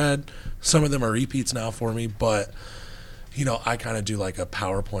haven't read. Some of them are repeats now for me, but, you know, I kind of do like a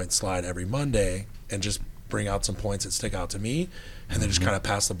PowerPoint slide every Monday and just bring out some points that stick out to me and then just kind of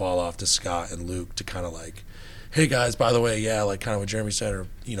pass the ball off to Scott and Luke to kind of like, hey guys, by the way, yeah, like kind of what Jeremy said, or,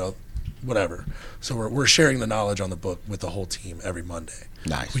 you know, whatever. So we're sharing the knowledge on the book with the whole team every Monday.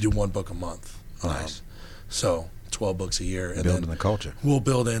 Nice. We do one book a month. Nice. So 12 books a year. And Building then the culture. we'll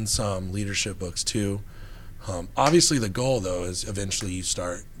build in some leadership books too. Obviously the goal though is eventually you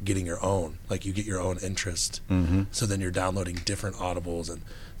start getting your own, like you get your own interest. So then you're downloading different audibles and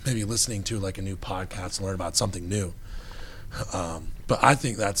maybe listening to like a new podcast and learn about something new. But I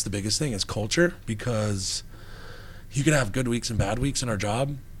think that's the biggest thing is culture, because you can have good weeks and bad weeks in our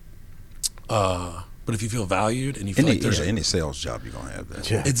job. But if you feel valued and you feel like there's any sales job you're gonna have that.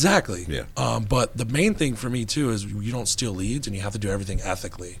 Yeah. exactly. Yeah. But the main thing for me too is you don't steal leads and you have to do everything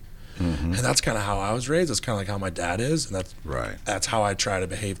ethically. And that's kind of how I was raised. That's kind of like how my dad is, and that's how I try to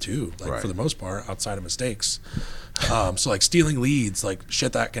behave too. Like for the most part, outside of mistakes. So like stealing leads, like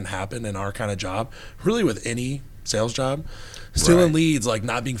shit that can happen in our kind of job, really with any sales job. Stealing leads, like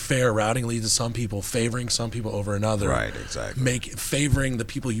not being fair, routing leads to some people, favoring some people over another. Right, exactly. Favoring the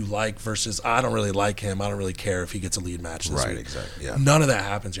people you like versus I don't really like him. I don't really care if he gets a lead match this week. Right, exactly. Yeah. None of that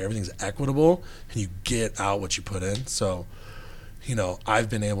happens here. Everything's equitable, and you get out what you put in. So, you know, I've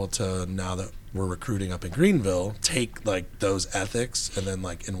been able to, now that we're recruiting up in Greenville, take like those ethics and then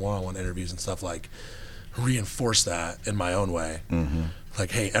like in one-on-one interviews and stuff, like reinforce that in my own way.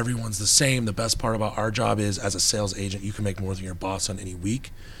 Like, hey, everyone's the same. The best part about our job is as a sales agent, you can make more than your boss on any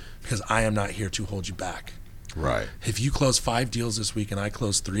week because I am not here to hold you back. Right. If you close 5 deals this week and I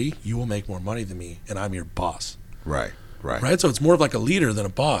close 3, you will make more money than me and I'm your boss. Right. Right? So it's more of like a leader than a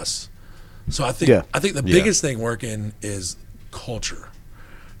boss. So I think the biggest thing working is culture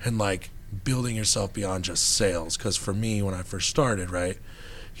and like building yourself beyond just sales. Because for me, when I first started, right,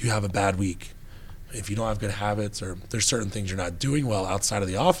 you have a bad week. If you don't have good habits or there's certain things you're not doing well outside of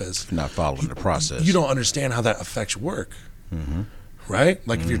the office, Not following the process. you don't understand how that affects work. Right?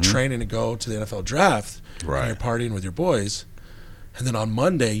 Like if you're training to go to the NFL draft and you're partying with your boys, and then on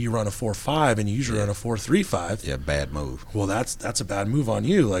Monday you run a 4.5 and you usually run a 4.35. Yeah, bad move. Well, that's a bad move on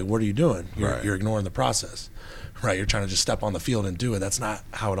you. Like, what are you doing? You're ignoring the process. Right? You're trying to just step on the field and do it. That's not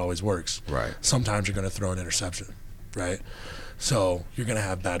how it always works. Right. Sometimes you're going to throw an interception. Right? So you're going to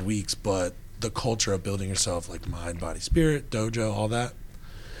have bad weeks, but the culture of building yourself, like mind, body, spirit, dojo, all that,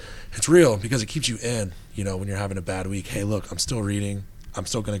 it's real because it keeps you in, you know, when you're having a bad week. Hey, look, I'm still reading. I'm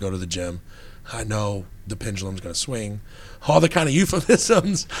still going to go to the gym. I know the pendulum's going to swing. All the kind of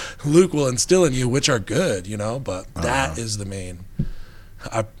euphemisms Luke will instill in you, which are good, you know, but that is the main,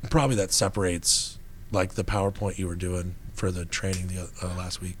 probably that separates like the PowerPoint you were doing for the training the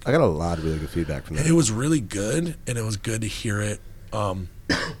last week. I got a lot of really good feedback from that. It was really good, and it was good to hear it.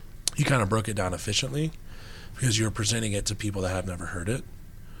 You kind of broke it down efficiently because you were presenting it to people that have never heard it.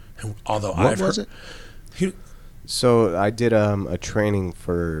 And although What was it? So I did a training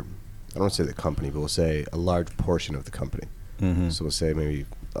for, I don't want to say the company, but we'll say a large portion of the company. So we'll say maybe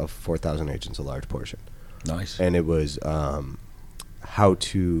of 4,000 agents, a large portion. Nice. And it was how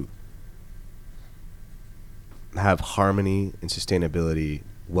to have harmony and sustainability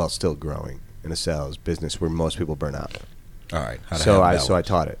while still growing in a sales business where most people burn out. All right. So I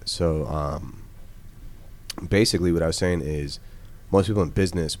taught it. So basically what I was saying is most people in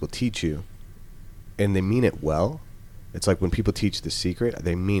business will teach you and they mean it well. It's like when people teach The Secret,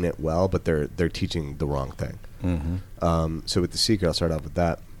 they mean it well, but they're teaching the wrong thing. So with The Secret, I'll start off with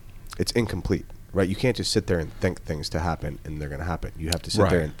that. It's incomplete. right? You can't just sit there and think things to happen and they're going to happen. You have to sit Right.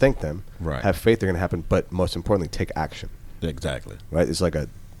 there and think them, Right. have faith they're going to happen, but most importantly, take action, Exactly. right? It's like a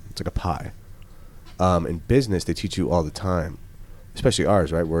pie. In business, they teach you all the time, especially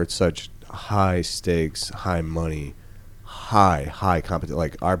ours, right, where it's such high stakes, high money, high competition.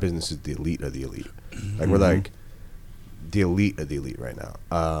 Like our business is the elite of the elite. Like we're like the elite of the elite right now,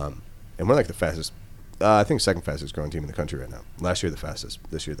 and we're like the fastest. I think second fastest growing team in the country right now. Last year the fastest.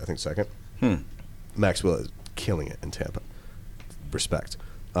 This year I think second. Maxwell is killing it in Tampa. Respect.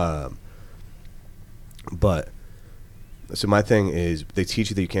 But so my thing is they teach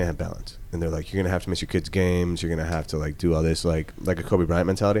you that you can't have balance, and they're like you're gonna have to miss your kids' games. You're gonna have to like do all this like a Kobe Bryant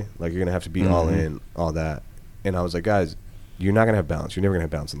mentality. Like you're gonna have to be all in, all that. And I was like, guys, you're not gonna have balance. You're never gonna have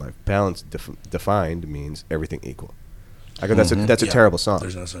balance in life. Balance defined means everything equal. I go, that's a terrible song.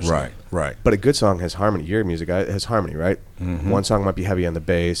 There's no such Right. thing. Right. But a good song has harmony. Your music has harmony, right? One song might be heavy on the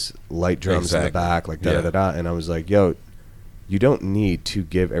bass, light drums in the Exactly. back, like da da da da. And I was like, yo, you don't need to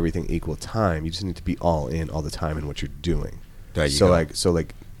give everything equal time. You just need to be all in all the time in what you're doing. There you go. So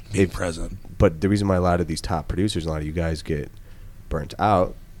Be present. But the reason why a lot of these top producers, a lot of you guys get burnt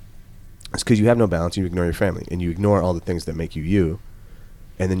out, is because you have no balance. And you ignore your family, and you ignore all the things that make you you,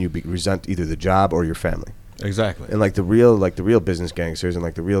 and then you resent either the job or your family. Exactly. And like the real business gangsters and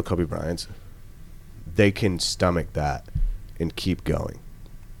like the real Kobe Bryants, they can stomach that and keep going.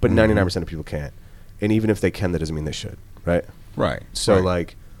 But 99% of people can't. And even if they can, that doesn't mean they should, right? Right. So right.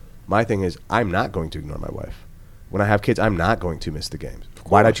 like my thing is I'm not going to ignore my wife. When I have kids, I'm not going to miss the games.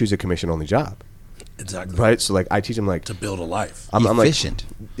 Why'd I choose a commission only job? Exactly. Right? So like I teach them like To build a life. I'm efficient.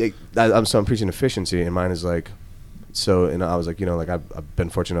 I'm preaching efficiency, and mine is like, so, and I was like, like I've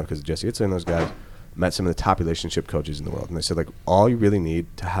been fortunate because Jesse Itzler and those guys met some of the top relationship coaches in the world, and they said like all you really need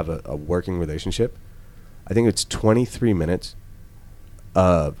to have a working relationship, I think it's 23 minutes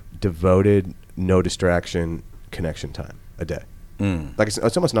of devoted, no distraction connection time a day. Like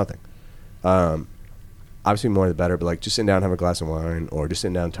it's almost nothing. Obviously more the better, but like just sitting down and have a glass of wine, or just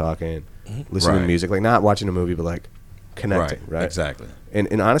sitting down talking, listening to Right. music, like not watching a movie, but like connecting, right? Exactly.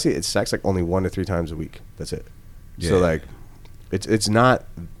 And honestly, it's sex like only 1 to 3 times a week. That's it. Yeah. So like, it's not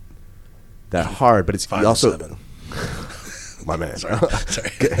that hard, but it's 5 to also 7. my man. Sorry.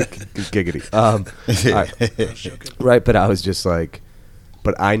 Giggity. All right. Right, but I was just like,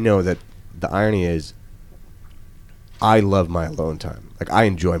 but I know that the irony is, I love my alone time. Like I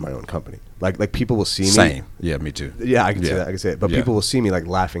enjoy my own company. Like people will see me. Same. Yeah, me too. Yeah, I can say Yeah. that. I can say it. But Yeah. people will see me like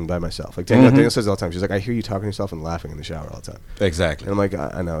laughing by myself. Like Daniel says it all the time. She's like, I hear you talking to yourself and laughing in the shower all the time. Exactly. And I'm like,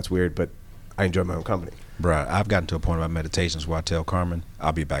 I know it's weird, but I enjoy my own company. Bruh, I've gotten to a point in my meditations where I tell Carmen,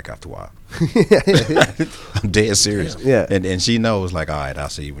 I'll be back after a while. I'm dead serious. Yeah. And she knows, like, all right, I'll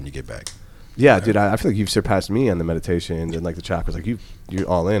see you when you get back. Yeah, dude, I feel like you've surpassed me on the meditation and like the chakras. Like you're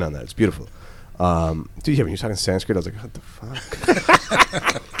all in on that. It's beautiful. Dude, yeah, when you're talking Sanskrit, I was like, what the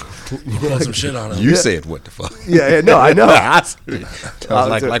fuck? You pulled some shit on him. You said, what the fuck? Yeah, no, I know. I was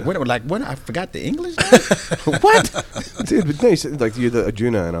when I forgot the English? What? Dude, but no, you said like you're the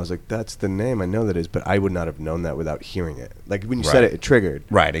Arjuna, and I was like, that's the name. I know that is, but I would not have known that without hearing it. Like when you said Right. it triggered.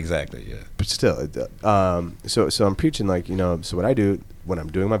 Right, exactly, yeah. But still, so I'm preaching like, so what I do when I'm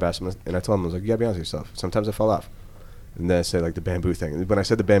doing my best, and I told him, I was like, you gotta be honest with yourself. Sometimes I fall off. And then I say like the bamboo thing. When I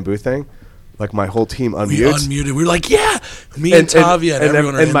said the bamboo thing, like my whole team We unmutes. unmuted. We were like, yeah. Me and Tavia and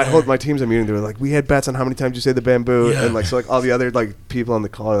everyone are in my there. my team's unmuting. They were like, we had bets on how many times you say the bamboo, Yeah. and like so like all the other like people on the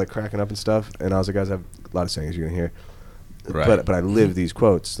call are like cracking up and stuff. And I was like, guys, I have a lot of sayings you're gonna hear. Right. But I live these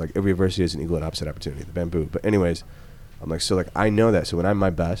quotes. Like every adversity is an equal and opposite opportunity. The bamboo. But anyways, I'm like, so like I know that. So when I'm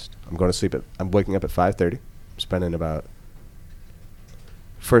my best, I'm going to sleep I'm waking up at 5:30. I'm spending about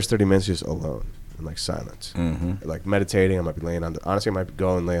first 30 minutes just alone in like silence, like meditating. I might be laying honestly, I might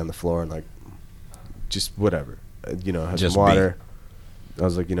go and lay on the floor and like just whatever, have Just some water. I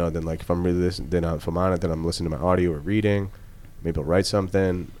was like, then like if I'm really listening, then if I'm on it, then I'm listening to my audio or reading. Maybe I'll write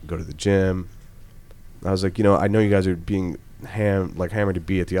something. Go to the gym. I was like, I know you guys are being hammered to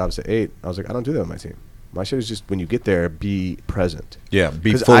be at the office at 8. I was like, I don't do that with my team. My shit is just when you get there, be present. Yeah,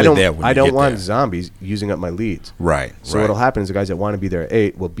 be 'Cause fully there when I you don't get want there. zombies using up my leads. Right, So right. what'll happen is the guys that want to be there at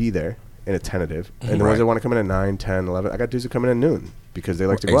 8 will be there in a tentative. And the Right. ones that want to come in at 9, 10, 11, I got dudes that come in at noon because they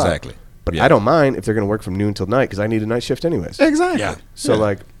like to go out. Exactly. But Yeah. I don't mind if they're going to work from noon till night because I need a night shift anyways. Exactly. Yeah. So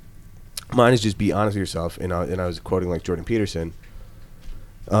like, mine is just be honest with yourself. And I was quoting like Jordan Peterson.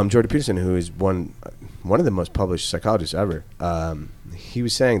 Jordan Peterson, who is one of the most published psychologists ever. He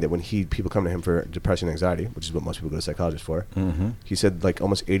was saying that when people come to him for depression and anxiety, which is what most people go to psychologists for, he said like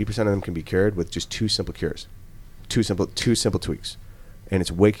almost 80% of them can be cured with just 2 simple cures, 2 simple tweaks, and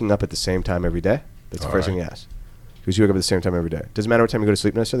it's waking up at the same time every day. That's the first thing he asks. because you wake up at the same time every day. Doesn't matter what time you go to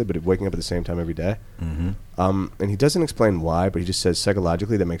sleep necessarily, but waking up at the same time every day. And he doesn't explain why, but he just says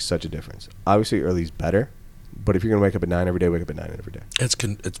psychologically that makes such a difference. Obviously, early is better, but if you're going to wake up at 9 every day, wake up at 9 every day. It's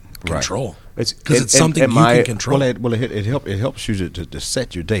control. It's because it's something you can control. Well, it helps you to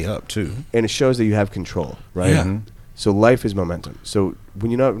set your day up too, and it shows that you have control, right? Yeah. So life is momentum. So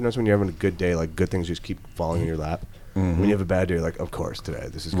when notice when you're having a good day, like good things just keep falling in your lap. When you have a bad day, you're like, of course, today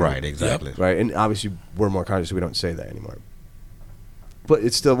this is good. Right, exactly. Right, and obviously we're more conscious, so we don't say that anymore. But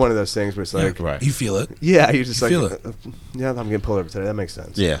it's still one of those things where it's like, right. You feel it. Yeah, you're just You like, feel it. Yeah, I'm getting pulled over today. That makes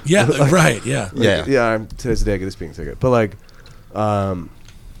sense. Yeah. Yeah, right, yeah. Like, today's the day I get a speeding ticket. But like,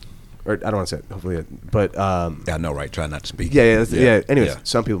 or I don't want to say it. Hopefully, but I know, right? Try not to speak. yeah. Anyways,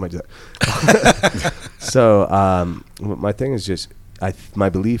 some people might do that. So my thing is just, my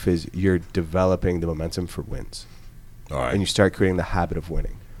belief is you're developing the momentum for wins. All right. And you start creating the habit of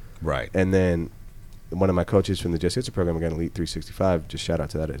winning. Right. And then one of my coaches from the Jiu-Jitsu program, again, Elite 365, just shout out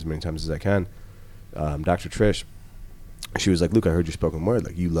to that as many times as I can, Dr. Trish, she was like, Luke, I heard your spoken word.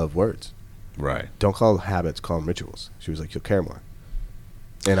 Like, you love words. Right. Don't call them habits, call them rituals. She was like, you'll care more.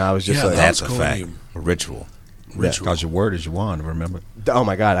 And I was just Yeah, like, That's That's a cool. fact. A ritual. Ritual. Because your word is your wand, remember? oh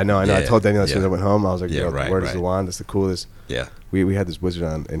my God, I know. Yeah, I told Daniel as soon as yeah. I went home, I was like, Yeah, the right, word is right. the wand. That's the coolest. Yeah. We had this wizard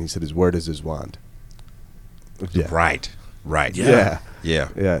on, and he said his word is his wand. Yeah. Right. Right. Yeah. Yeah.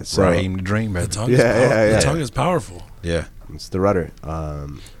 Yeah. So Raheem the Dream, The baby. tongue, Yeah, the yeah. tongue is powerful. Yeah. it's the rudder.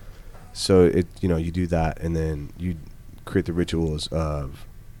 So it, you do that, and then you create the rituals of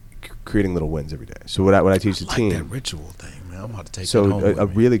creating little wins every day. So what I teach the like team. that ritual thing, man. I'm about to take that So home a with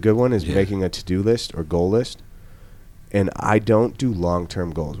me. really good one is Yeah. making a to-do list or goal list. And I don't do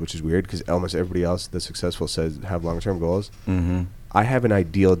long-term goals, which is weird because almost everybody else that's successful says have long-term goals. Mm-hmm. I have an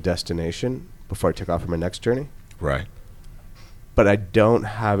ideal destination before I take off on my next journey, Right. but I don't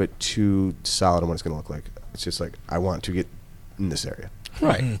have it too solid on what it's going to look like. It's just like I want to get in this area.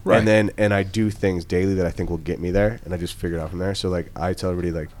 Right. Right. And I do things daily that I think will get me there, and I just figure it out from there. So like I tell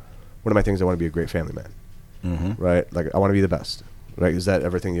everybody, like, one of my things, I want to be a great family man, Mm-hmm. right? Like I want to be the best. Right? Is that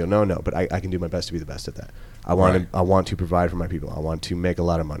everything you'll know? No, but I can do my best to be the best at that. I want to provide for my people. I want to make a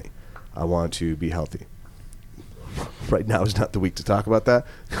lot of money. I want to be healthy. Right now is not the week to talk about that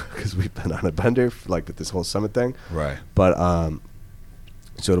because we've been on a bender like with this whole summit thing. Right. But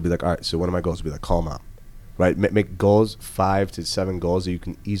so it'll be like, all right, so one of my goals will be like call mom, right? Make goals, 5 to 7 goals that you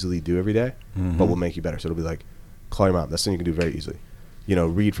can easily do every day, but will make you better. So it'll be like call your mom. That's something you can do very easily.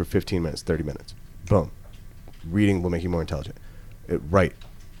 Read for 15 minutes, 30 minutes. Boom. Reading will make you more intelligent. Write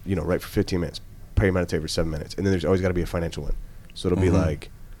for 15 minutes. Pray, meditate for 7 minutes. And then there's always got to be a financial one. So it'll be like,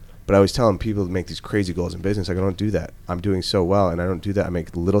 but I always tell them people to make these crazy goals in business. Like, I don't do that. I'm doing so well, and I don't do that. I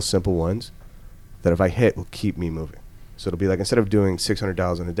make little simple ones that if I hit will keep me moving. So it'll be like, instead of doing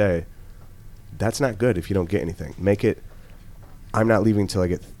 $600 in a day, that's not good if you don't get anything. Make it, I'm not leaving until I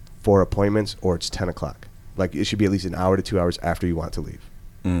get 4 appointments or it's 10 o'clock. Like, it should be at least an hour to 2 hours after you want to leave.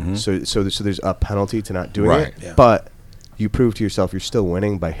 Mm-hmm. So there's a penalty to not doing Right. it, Yeah. but you prove to yourself you're still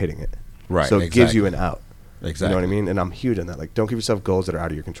winning by hitting it. Right. So it gives you an out. Exactly. You know what I mean? And I'm huge on that. Like, don't give yourself goals that are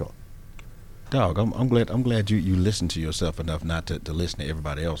out of your control. Dog, I'm glad you listen to yourself enough not to listen to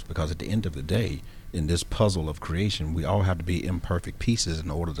everybody else, because at the end of the day, in this puzzle of creation, we all have to be imperfect pieces in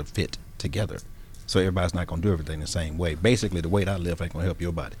order to fit together. So everybody's not going to do everything the same way. Basically, the way that I live ain't going to help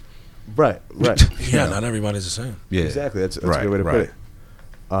your body. Right. Yeah, not everybody's the same. Yeah. Exactly. That's Right, a good way to right.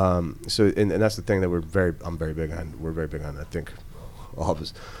 put it. So and that's the thing that I'm very big on. We're very big on. I think all of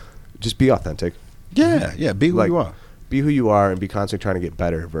us. Just be authentic. Yeah. Be who you are. Be who you are, and be constantly trying to get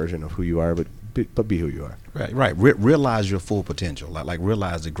better version of who you are. But be who you are. Right. Realize your full potential. Like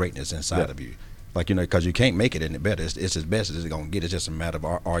realize the greatness inside of you. Like, because you can't make it any better. It's as best as it's going to get. It's just a matter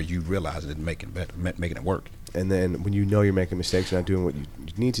of are you realizing it and making it better, making it work. And then when you know you're making mistakes, you're not doing what you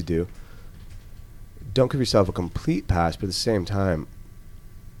need to do, don't give yourself a complete pass. But at the same time,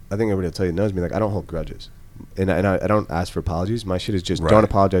 I think everybody will tell you knows me. Like, I don't hold grudges. And I don't ask for apologies. My shit is just don't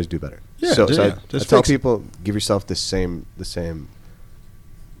apologize, do better. Yeah, so yeah. I tell people, give yourself the same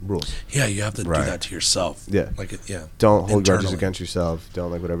rules. Yeah, you have to do that to yourself. Yeah. Like, Don't hold grudges Internally. against yourself.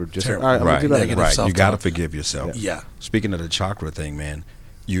 Don't like whatever. Just Terrible. all right, I'm gonna do better. Negative Right. You self-talk. got to forgive yourself. Yeah. Speaking of the chakra thing, man,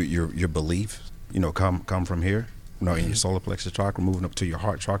 your belief, come from here, in your solar plexus chakra, moving up to your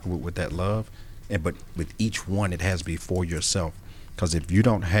heart chakra with that love, but with each one, it has to be for yourself. Because if you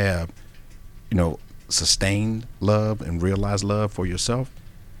don't have, sustained love and realized love for yourself,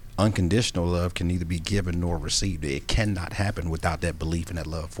 unconditional love can neither be given nor received. It cannot happen without that belief and that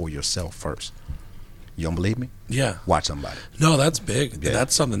love for yourself first. You don't believe me? Yeah. Watch somebody. No, that's big. Yeah.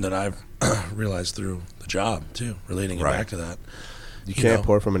 That's something that I've realized through the job too, relating it back to that. You can't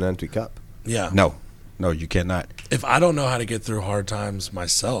pour from an empty cup. Yeah. No. No, you cannot. If I don't know how to get through hard times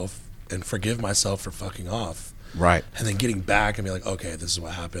myself and forgive myself for fucking off, Right. and then getting back and be like, okay, this is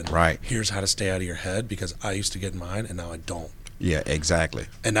what happened. Right. Here's how to stay out of your head, because I used to get in mine and now I don't. Yeah, exactly.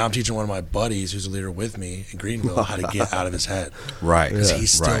 And now I'm teaching one of my buddies who's a leader with me in Greenville how to get out of his head. Right. Because he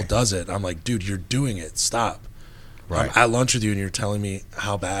still right. does it. I'm like, dude, you're doing it. Stop. Right. I'm at lunch with you and you're telling me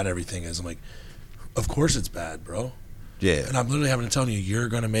how bad everything is. I'm like, of course it's bad, bro. Yeah. And I'm literally having to tell you, you're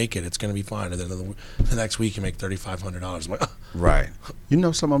going to make it. It's going to be fine. And then the next week you make $3,500. I'm like, Right. You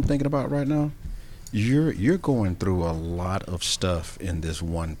know something I'm thinking about right now? You're going through a lot of stuff in this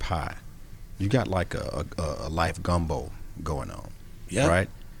one pie. You got like a life gumbo going on. yeah. Right?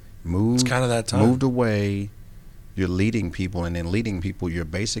 Moved, It's kind of that time. moved away. You're leading people, and in leading people, you're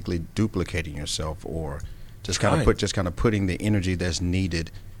basically duplicating yourself, or just kind of putting the energy that's needed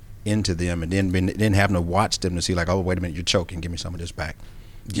into them, and then having to watch them to see like, oh, wait a minute, you're choking. Give me some of this back.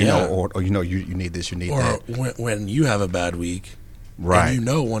 You Yeah. know, or you know, you need this, you need Or that. when you have a bad week, Right. and you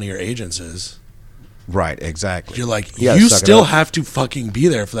know one of your agents is, Right. Exactly. you're like, Yeah, you suck it still up. have to fucking be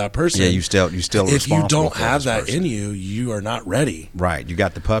there for that person. Yeah. You still. If you responsible don't for have this that person. in you, you are not ready. Right. You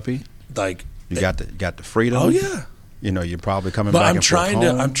got the puppy. Like, You got the freedom. oh yeah. You know, you're probably coming But back. I'm and forth trying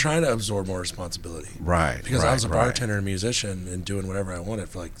to home. I'm trying to absorb more responsibility. Right. Because right, I was a right. bartender and musician and doing whatever I wanted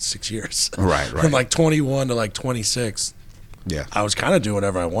for like 6 years. Right. From Right. like 21 to like 26, Yeah. I was kind of doing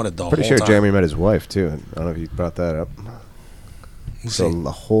whatever I wanted the Pretty whole sure time. Jeremy met his wife too. And I don't know if you brought that up. We'll So see.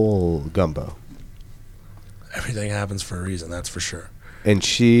 the whole gumbo. Everything happens for a reason, that's for sure. And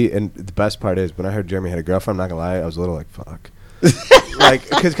the best part is when I heard Jeremy had a girlfriend, I'm not gonna lie, I was a little like, fuck. Like,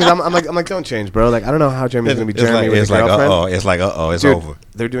 cause I'm like, don't change, bro. Like, I don't know how Jeremy's gonna be Jeremy with it's a like, girlfriend. It's like, it's Dude, over.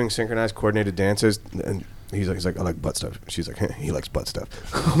 They're doing synchronized, coordinated dances, and he's like, I like butt stuff. She's like, he likes butt stuff.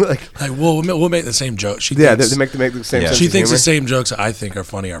 Like, Like, we'll make the same joke. She yeah, thinks, they make the same. Yeah. Sense she of thinks the humor. same jokes I think are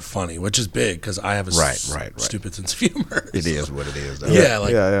funny, which is big because I have a Right. stupid sense of humor. It is what it is. Though. Yeah,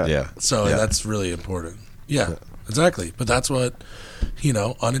 like yeah. Yeah. so Yeah. that's really important. Yeah, exactly. But that's what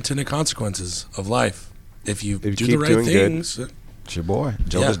unintended consequences of life. If you do the keep right doing good. things. It's your boy,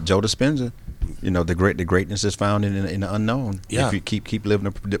 Yeah. Joe Dispenza. You know, the greatness is found in the unknown. Yeah. If you keep living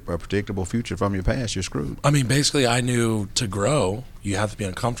a predictable future from your past, you're screwed. I mean, basically, I knew to grow, you have to be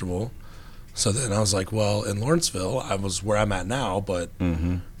uncomfortable. So then I was like, well, in Lawrenceville, I was where I'm at now, but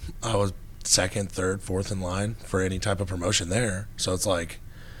I was second, third, fourth in line for any type of promotion there. So it's like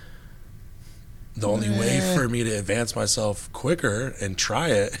the only way for me to advance myself quicker and try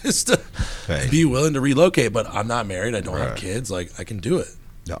it is to Hey. be willing to relocate. But I'm not married. I don't have Right. kids. Like, I can do it.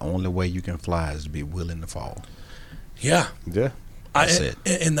 The only way you can fly is to be willing to fall. Yeah. Yeah. That's it.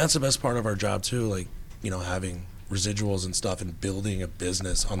 And that's the best part of our job too. Like, having residuals and stuff and building a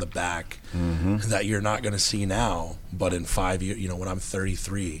business on the back that you're not going to see now, but in 5 years, when I'm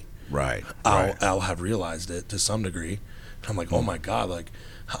 33, Right. I'll have realized it to some degree. I'm like, oh my God, like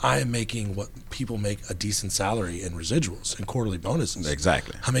I am making what people make a decent salary in residuals and quarterly bonuses.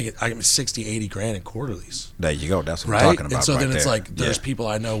 Exactly. I get 60, 80 grand in quarterlies. There you go. That's what Right? I'm talking about. And so right then it's there. like there's Yeah. people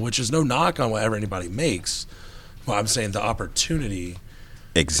I know, which is no knock on whatever anybody makes. Well, I'm saying the opportunity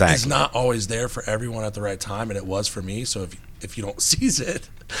Exactly. is not always there for everyone at the right time, and it was for me. So if you don't seize it,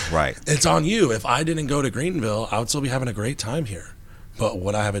 Right. it's on you. If I didn't go to Greenville, I would still be having a great time here. But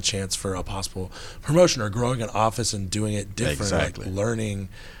would I have a chance for a possible promotion or growing an office and doing it different? Exactly. Like learning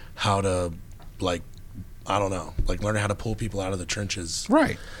how to, learning how to pull people out of the trenches.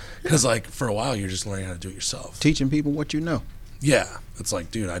 Right. Because, for a while, you're just learning how to do it yourself. Teaching people what you know. Yeah. It's like,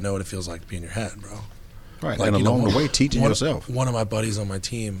 dude, I know what it feels like to be in your head, bro. Right. Like, and along one- the way, teaching yourself. One of my buddies on my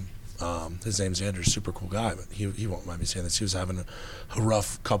team, his name's Andrew, super cool guy, but he won't mind me saying this. He was having a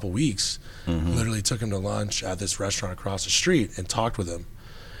rough couple weeks. Literally took him to lunch at this restaurant across the street and talked with him.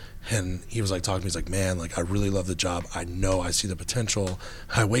 And he was talking to me, he's like, man, I really love the job. I know I see the potential.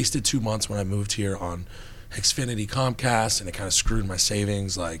 I wasted 2 months when I moved here on Xfinity Comcast, and it kind of screwed my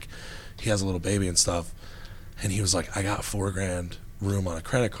savings. He has a little baby and stuff. And he was like, I got $4,000 room on a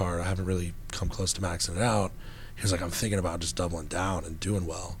credit card. I haven't really come close to maxing it out. He was like, I'm thinking about just doubling down and doing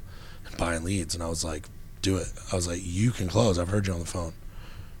well and buying leads. And I was like, do it. I was like, you can close. I've heard you on the phone.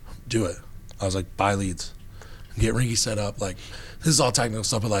 Do it. I was like, buy leads. Get Ringy set up. This is all technical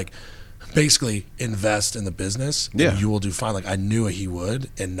stuff, but basically invest in the business. Yeah. And you will do fine. I knew he would,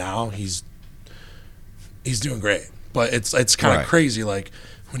 and now he's doing great. But it's kind of Right. crazy,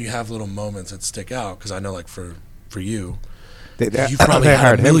 when you have little moments that stick out. Because I know, for you, They you've probably had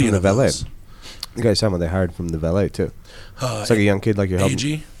hired a him million from the of valet. those. You guys saw when they hired from the valet too. It's like a young kid, like you're helping.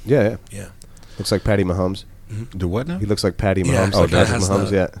 AG? Yeah. Yeah. Looks like Patty Mahomes. Do what now? He looks like Patty Yeah, Mahomes. so Patrick that has Mahomes.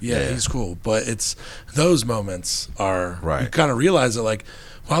 the- Yeah. yeah, he's cool. But it's those moments are Right. you kind of realize that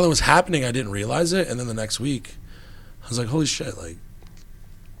while it was happening, I didn't realize it, and then the next week, I was like, holy shit, like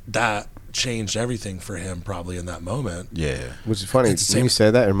that changed everything for him probably in that moment. Yeah. Which is funny. It's the When same- you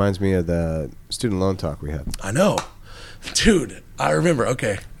say that, it reminds me of the student loan talk we had. I know. Dude, I remember.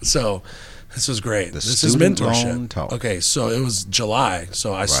 Okay, so this was great. This is student mentorship. loan talk. Okay, so it was July,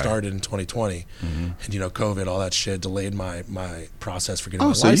 so I Right. started in 2020. And, COVID, all that shit delayed my process for getting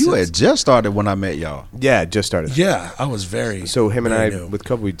my So license. you had just started when I met y'all. Yeah, it just started. Yeah, I was very So him and I, very new. with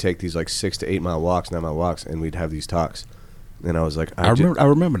Kobe, we'd take these like 6 to 8 mile walks, 9 mile walks, and we'd have these talks. And I was like, I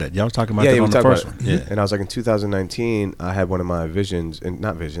remember that. Y'all was talking about yeah, that we on the talked first about one. it. Yeah. And I was like, in 2019, I had one of my visions, and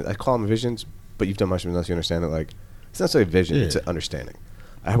not visions, I call them visions, but you've done mushrooms unless you understand it. Like, it's not necessarily a vision, Yeah. it's an understanding.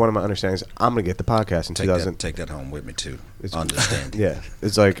 I had one of my understandings, I'm going to get the podcast in Take 2000. take that home with me too. It's- Understanding. Yeah.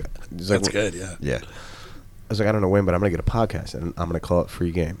 It's like That's good, yeah. Yeah. I was like, I don't know when, but I'm going to get a podcast, and I'm going to call it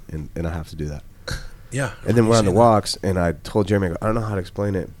Free Game, and I have to do that. Yeah. And then we're on the Appreciate walks, and I told Jeremy, I go, I don't know how to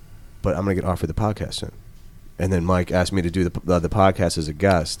explain it, but I'm going to get offered the podcast soon. And then Mike asked me to do the podcast as a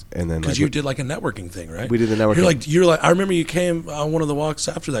guest, and then because you did like a networking thing, right? We did the networking. You're like. I remember you came on one of the walks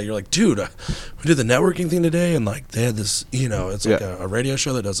after that. You're like, dude, we did the networking thing today, and like they had this, it's like Yeah. a radio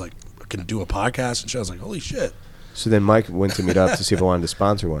show that does like can do a podcast and shit. I was like, holy shit. So then Mike went to meet up to see if I wanted to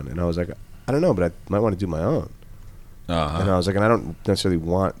sponsor one, and I was like, I don't know, but I might want to do my own. And I was like, and I don't necessarily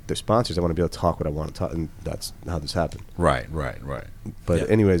want the sponsors. I want to be able to talk what I want to talk, and that's how this happened. Right. But Yeah.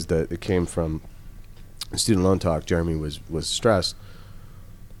 anyways, it came from student loan talk. Jeremy was stressed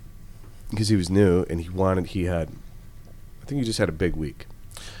because he was new, and I think he just had a big week,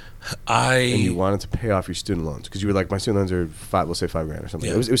 and you wanted to pay off your student loans because you were like, my student loans are we'll say $5,000 or something.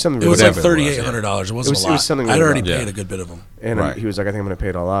 Yeah. It was something. It was really like whatever it was, $3,800. It wasn't It was a lot. something I'd really already low. paid Yeah. a good bit of them. And Right. he was like, I think I'm going to pay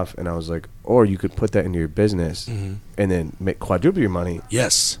it all off. And I was like, or you could put that into your business Mm-hmm. and then make quadruple your money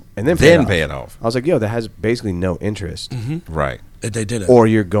Yes, and then Then pay pay it it off. I was like, yo, that has basically no interest. Right. they did it. Or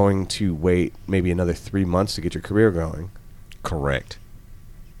you're going to wait maybe another 3 months to get your career going. Correct.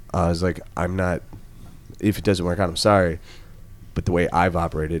 I was like, I'm not, if it doesn't work out, I'm sorry. But the way I've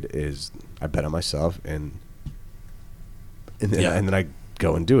operated is I bet on myself and Yeah. then I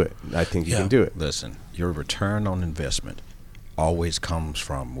go and do it. I think you Yeah. can do it. Listen, your return on investment always comes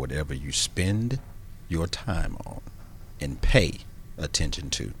from whatever you spend your time on and pay attention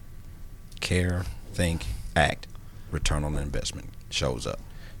to. Care, think, act. Return on investment shows up.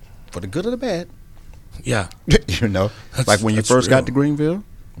 For the good or the bad. Yeah, Like when you that's first real. got to Greenville,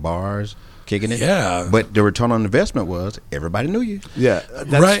 bars, kicking it. Yeah. But the return on investment was everybody knew you. Yeah.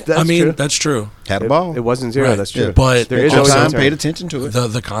 right. I mean, true. that's true. Had a ball. It wasn't zero. Right. That's true. Yeah. But there Spent is your always a time, return. paid attention to it.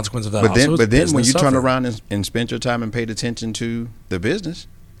 The consequence of that. But then, also is when you business turn suffered. around and spent your time and paid attention to the business,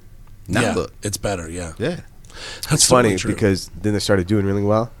 now yeah, look. it's better. Yeah, Yeah. that's It's funny totally true. because then they started doing really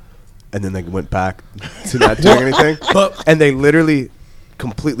well, and then they went back to not doing anything, But- and they literally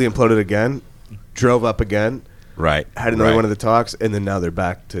completely imploded again, drove up again, Right. had another right. one of the talks, and then now they're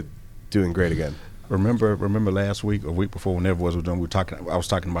back to doing great again. Remember last week or week before, whenever it was we were talking. I was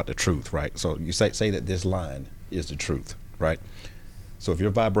talking about the truth, right? So you say that this line is the truth, right? So if your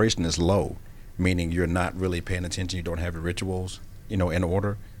vibration is low, meaning you're not really paying attention, you don't have your rituals, in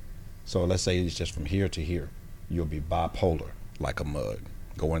order. So let's say it's just from here to here, you'll be bipolar, like a mug,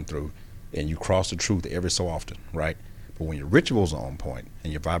 going through, and you cross the truth every so often, right? But when your rituals are on point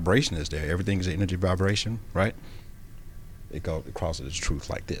and your vibration is there, everything is energy vibration, right? It crosses the truth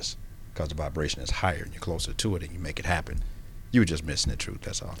like this. Because the vibration is higher and you're closer to it and you make it happen. You were just missing the truth,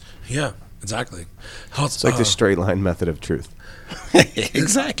 that's all. yeah, exactly. It's like the straight line method of truth.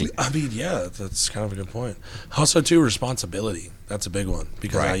 Exactly. I mean, yeah, that's kind of a good point. Also, too, responsibility. That's a big one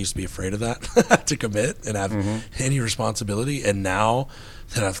because I Right. used to be afraid of that to commit and have any responsibility. And now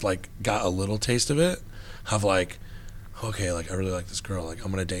that I've like got a little taste of it, I've like, okay, like I really like this girl. Like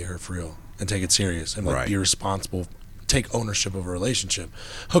I'm gonna date her for real and take it serious and like Right. be responsible. Take ownership of a relationship.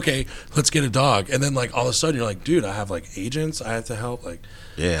 Okay, let's get a dog, and then like all of a sudden you're like, dude, I have like agents. I have to help. Like,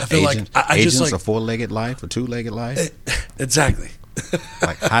 Yeah. I feel agents, like I agents just like a four-legged life, a two-legged life. exactly.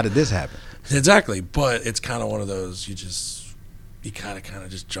 Like, how did this happen? Exactly, but it's kind of one of those you kind of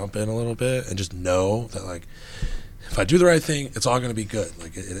just jump in a little bit and just know that like if I do the right thing, it's all going to be good.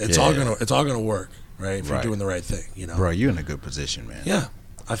 Like it's all gonna work, right? If Right. you're doing the right thing, Bro, you're in a good position, man. Yeah,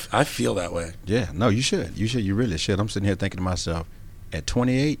 I feel that way. Yeah. No, you should. You really should. I'm sitting here thinking to myself, at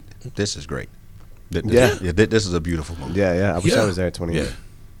 28, this is great. Yeah. This is a beautiful move. Yeah. I wish Yeah. I was there at 28. Yeah.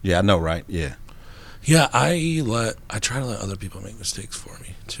 Yeah, I know, right? Yeah. Yeah, I try to let other people make mistakes for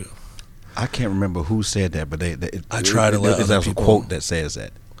me too. I can't remember who said that, but I try to let other there's a people- quote that says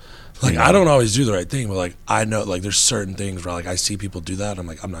that. Like You know? I don't always do the right thing, but like I know like there's certain things where like I see people do that, I'm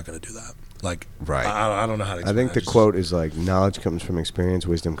like I'm not going to do that. Like, Right. I don't know how to I explain think it. the Just- quote is like, knowledge comes from experience,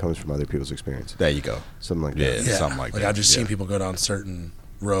 wisdom comes from other people's experience. There you go. Something like Yeah. that. something like that. I've just seen Yeah. people go down certain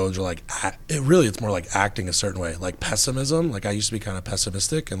roads or like it's more like acting a certain way, like pessimism. Like I used to be kind of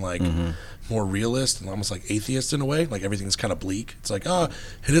pessimistic and like more realist and almost like atheist in a way. Like everything's kind of bleak. It's like, oh,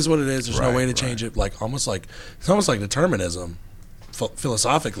 it is what it is. There's no Right, way to change it. Like it's almost like determinism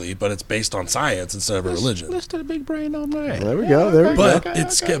philosophically, but it's based on science instead of a religion. Listen to the big brain on that. There we go. There we go. But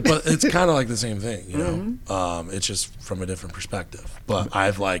it's kind of like the same thing, you know. It's just from a different perspective. But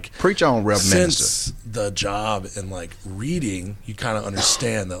I've like Preach on, Rev Minister. since the job and like reading, you kind of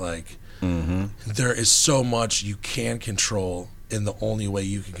understand that like there is so much you can control, and the only way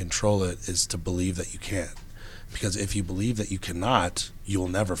you can control it is to believe that you can. Because if you believe that you cannot, you'll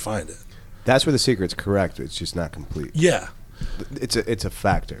never find it. That's where the secret's correct. It's just not complete. Yeah, It's a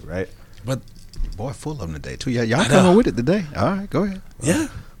factor, right? but Boy, full of them today, too. Yeah, y'all I know. coming with it today. All right, go ahead. yeah,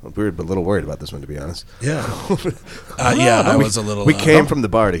 We were a little worried about this one, to be honest. yeah, I was a little. We came from the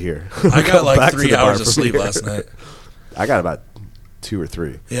bar to here. I got like back to 3 the bar hours of from sleep here. last night. I got about 2 or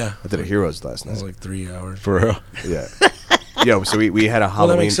 3. Yeah, I did a Heroes last it was night. like 3 hours. For real. Yeah. Yo, so we had a that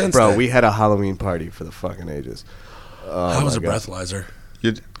Halloween, makes sense bro. then. We had a Halloween party for the fucking ages. I was my a God. breathalyzer.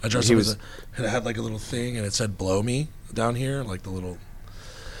 You, I dressed He up was- as and it had like a little thing, and it said "blow me" down here, like the little.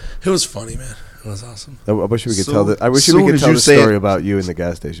 It was funny, man. It was awesome. I wish we could So- tell the. I wish we soon could as tell you the said- story about you in the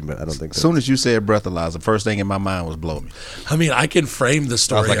gas station, but I don't think as so. soon as you said breathalyzer, first thing in my mind was blow me. I mean, I can frame the I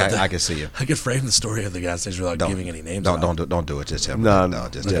story. was like, of the, I can see you. I can frame the story of the gas station without giving any names. out. Don't do it. Just tell me. No,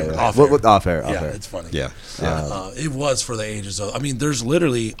 just yeah, tell me. yeah. Off Well, air. off air. Off Yeah, air. it's funny. Yeah. It was for the ages. Though. I mean, there's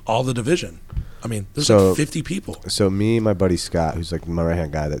literally all the division. I mean, there's So- like 50 people. So me and my buddy Scott, who's like my right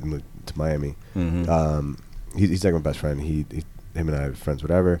hand guy that moved to Miami, he's like my best friend. Him and I are friends,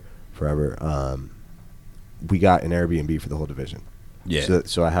 whatever, forever. We got an Airbnb for the whole division. Yeah.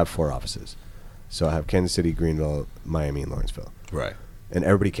 So I have 4 offices. So I have Kansas City, Greenville, Miami, and Lawrenceville. Right. And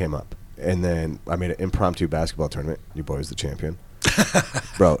everybody came up. And then I made an impromptu basketball tournament. Your boy was the champion.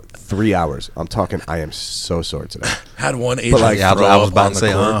 Bro, 3 hours. I'm talking. I am so sore today. Had one agent like, Yeah, throw I was up about on to the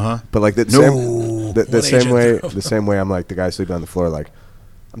say, court. But like the No. same, the One same agent way, throw. the same way. I'm like the guy sleeping on the floor. Like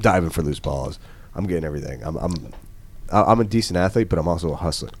I'm diving for loose balls. I'm getting everything. I'm a decent athlete, but I'm also a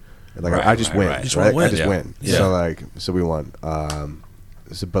hustler. And like Right, I just right, win. right. You just Right? wanna win. I just Yeah. win. Yeah. So we won.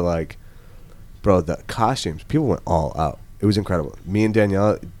 But like, bro, the costumes. People went all out. It was incredible. Me and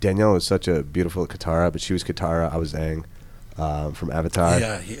Danielle. Danielle was such a beautiful Katara, but she was Katara. I was Aang from Avatar.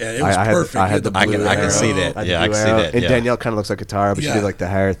 Yeah, it was I had- perfect. I You had the blue I can arrow. see that. I Yeah, I blew can see out. that, And yeah. Danielle kind of looks like Katara, but she Yeah. did like the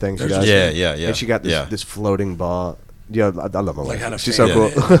hair thing. She There's does. just- Yeah. And she got this, Yeah. this floating ball. Yeah, I love my Like wife. had a She's fan. so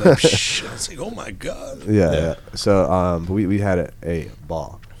cool. Like, shh. I was like, oh my god. Yeah. So but we had a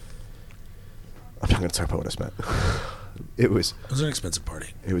ball. I'm not going to talk about what I spent. It was It was an expensive party.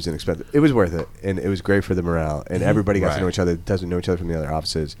 inexpensive. It was worth it, and it was great for the morale. And everybody got to know Right. each other. Doesn't know each other from the other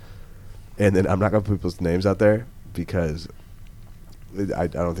offices. And then I'm not going to put people's names out there because I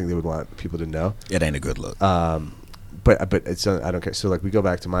don't think they would want people to know. It ain't a good look. But it's I don't care. So like we go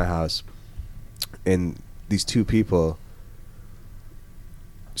back to my house, and these 2 people.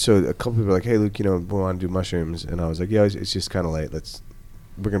 So a couple people are like, "Hey, Luke, we want to do mushrooms," and I was like, "Yeah, it's just kind of late.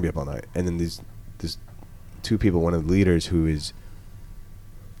 We're gonna be up all night." And then these 2 people, one of the leaders who is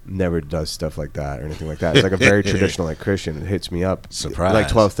never does stuff like that or anything like that. It's like a very traditional like Christian. It hits me up Surprise. like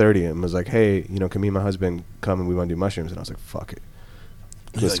 12:30 and was like, "Hey, can me and my husband come and we want to do mushrooms?" And I was like, "Fuck it,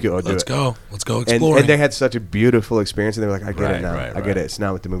 let's Like, go do Let's it." go. Let's go And, exploring. and they had such a beautiful experience, and they were like, "I get Right, it now. right, I get right. it. It's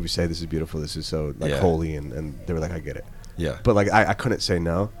not what the movies say. This is beautiful. This is so like Yeah. holy." And they were like, "I get it." Yeah. But like I couldn't say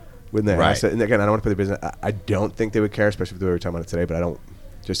no when they Right. asked it. And again, I don't want to put their business. I don't think they would care, especially if they were talking about it today. But I don't,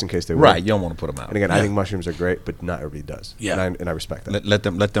 just in case they would. Right. You don't want to put them out. And again, I Yeah. think mushrooms are great, but not everybody does. Yeah. And I respect that. Let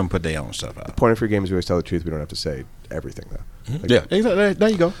them put their own stuff out. Point of free game is we always tell the truth. We don't have to say everything though. Like, Yeah. Exactly. There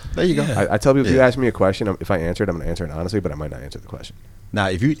you go. There you go. Yeah. I tell people if you Yeah. ask me a question, if I answer it, I'm going to answer it honestly, but I might not answer the question. Now,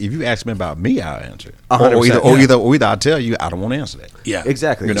 if you ask me about me, I'll answer it. 100%, Or yeah. either I'll tell you I don't want to answer that. yeah.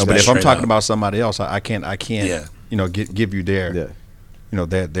 Exactly. But Straight if I'm talking up. about somebody else, I can't. Yeah. Give you their Yeah.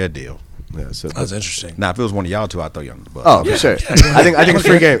 their deal. Yeah. So That's interesting. Now, if it was one of y'all 2, I'd throw you under the bus. for sure. I think it's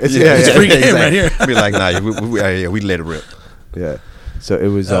free game. It's, It's free game exactly. right here. I'd be like, nah, we let it rip. Yeah. So it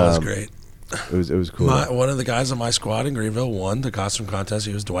was. That was great. It was cool. One of the guys on my squad in Greenville won the costume contest.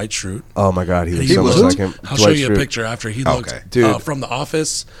 He was Dwight Schrute. Oh my God, he looks He so much looked- like him. I'll Dwight show you Schrute. a picture after. He Okay. looked Dude. from The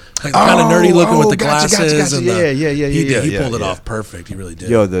Office, like kind of nerdy looking with the gotcha, glasses. gotcha. And the, Yeah. He pulled it yeah. off perfect. He really did.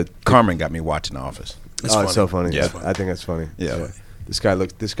 Yo, the Carmen got me watching The Office. It's it's so funny. Yeah. I think that's funny. Yeah. This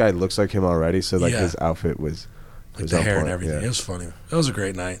guy looks like him already. So like Yeah. his outfit was like the on hair and point. everything. Yeah. It was funny. It was a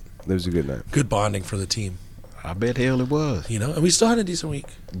great night. It was a good night. Good bonding for the team. I bet hell it was. You know, and we still had a decent week.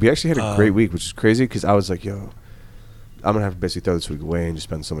 We actually had a great week, which is crazy because I was like, yo, I'm going to have to basically throw this week away and just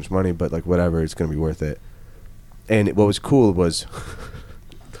spend so much money, but like whatever, it's going to be worth it. And what was cool was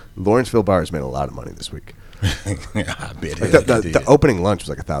Lawrenceville bars made a lot of money this week. I bet Like hell the opening lunch was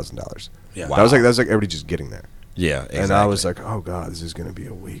like $1,000. Yeah. That was like everybody just getting there. Yeah, exactly. And I was like, oh God, this is going to be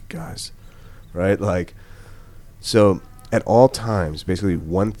a week, guys. Right? Like, so at all times, basically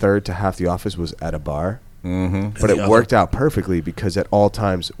 1/3 to half the office was at a bar. Mm-hmm. But it worked out perfectly because at all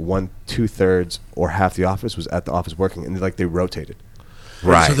times, 2/3 or half the office was at the office working, and like they rotated.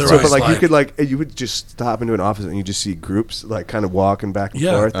 Right. So there So, was but like you would just stop into an office and you just see groups like kind of walking back and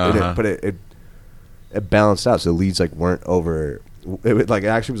Yeah. forth. Uh-huh. But it balanced out, so the leads like weren't over. It like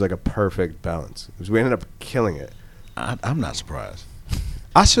actually was like a perfect balance. We ended up killing it. I'm not surprised.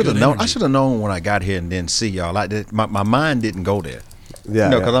 I should have Good known. energy. I should have known when I got here and didn't see y'all. My mind didn't go there. Yeah,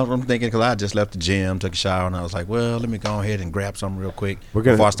 No, yeah. because I'm thinking because I just left the gym, took a shower, and I was like, well, let me go ahead and grab something real quick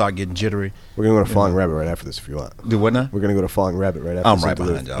before I start getting jittery. We're gonna go to Falling Rabbit right after this if you want. Do what now? We're gonna go to Falling Rabbit right after. I'm this right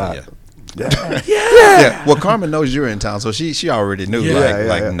interlude. behind y'all. Yeah. Yeah. Well, Carmen knows you're in town, so she already knew.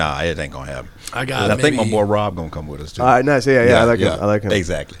 Yeah, yeah. Nah, it ain't gonna happen. I got And I think my maybe- boy Rob gonna come with us too. All right, nice. Yeah. I like him. I like him.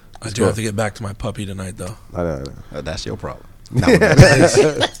 Exactly. I do have to get back to my puppy tonight, though. I know. That's your problem.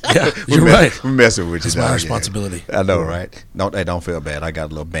 Yeah, you're right. We're messing with you. It's my dog, yeah. responsibility. I know, right? Don't feel bad. I got a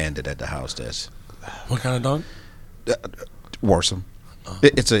little bandit at the house that's What kind of dog? Worsome.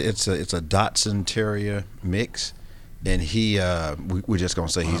 It's a Dotson Terrier mix, and we're just gonna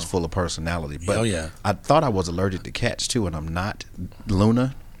say he's full of personality. But Oh, yeah. I thought I was allergic to cats too, and I'm not.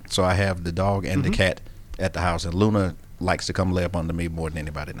 Luna, so I have the dog and the cat at the house, and Luna likes to come lay up under me more than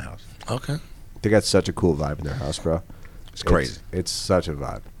anybody in the house. Okay. They got such a cool vibe in their house, bro. It's crazy. It's such a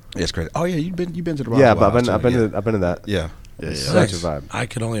vibe. It's crazy. Oh yeah, you've been to the Yeah, Roswell but I've house, been too, to that. yeah. It's Yeah. such a vibe. I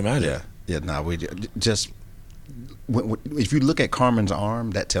could only imagine. Yeah. Nah, we just if you look at Carmen's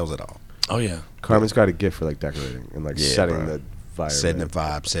arm, that tells it all. Oh, yeah. Carmen's got a gift for like decorating and like Yeah, setting bro. the fire. Setting the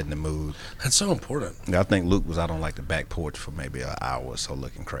vibe, setting the mood. That's so important. I think Luke was out on like the back porch for maybe an hour or so,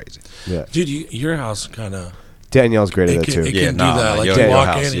 looking crazy. Yeah. Dude, your house kind of... Danielle's great at It that can- too. it can do that. Like, your you walk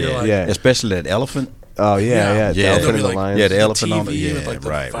house, in and you're like... Yeah. especially that elephant. Oh yeah. The Yeah. elephant There'll and be the like- lions. Yeah, the elephant TV on the with like the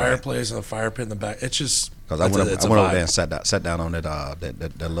right. fireplace and the fire pit in the back. It's just... Because I went over there and sat down on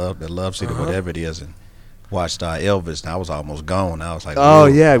that love seat or whatever it is and watched Elvis, and I was almost gone. I was like, Oh whoa.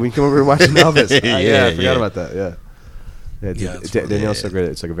 yeah, we come over and watch Elvis. Yeah, I forgot yeah. about that. Yeah. Yeah, Yeah, it's Danielle's so fun. great.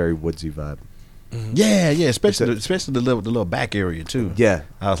 It's like a very woodsy vibe. Yeah, especially the little back area too. Yeah.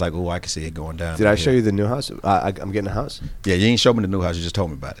 I was like, oh, I can see it going down. Did I show you the new house? I'm getting a house, Yeah, you ain't showed me the new house. You just told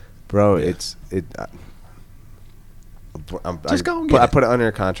me about it. bro. Yeah. Just go and get I it. put it under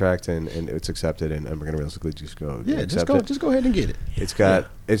a contract and it's accepted and we're gonna realistically just go. Yeah, accept just it. go ahead and get it. It's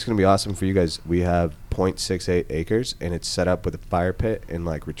gonna be awesome for you guys. We have 0.68 acres and it's set up with a fire pit and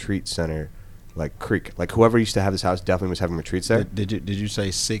like retreat center, like creek. Like whoever used to have this house definitely was having retreats there. Did you say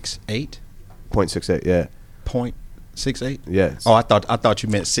 6.8? 0.68, yeah, 0.68? yeah. Oh, I thought you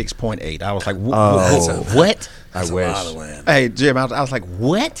meant 6.8. I was like, Oh. what? That's I a wish. lot of land. Hey, Jim, I was like,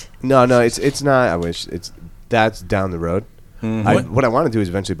 what? No, it's not. I wish that's down the road. Mhm. What I want to do is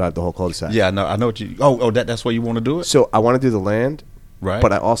eventually buy the whole cul-de-sac. Yeah, I know what you. Oh, that's where you want to do it, So I want to do the land, right?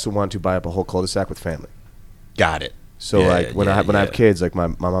 but I also want to buy up a whole cul-de-sac with family. got it. So Yeah, like when I have yeah. kids, like my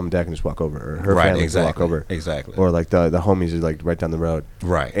mom and dad can just walk over, or her Right, family exactly, can walk over, exactly. or like the homies are like right down the road,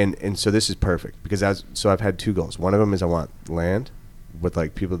 Right. And so this is perfect because I've had two goals. One of them is I want land with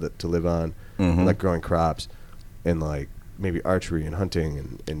like people to live on, Mhm. like growing crops, and like maybe archery and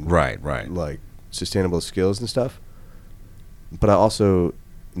hunting and Right. like sustainable skills and stuff. But I also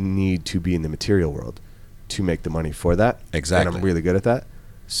need to be in the material world to make the money for that. Exactly. And I'm really good at that.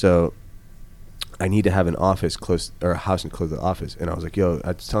 So I need to have an office close, or a house close to the office. And I was like, yo,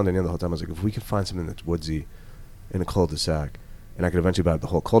 I was telling Danielle the whole time, I was like, if we can find something that's woodsy in a cul-de-sac, and I could eventually buy the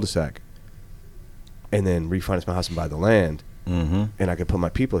whole cul-de-sac and then refinance my house and buy the land, Mm-hmm. and I could put my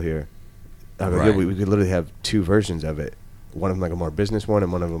people here, I was like, Right. yo, we could literally have two versions of it. One of them like a more business one,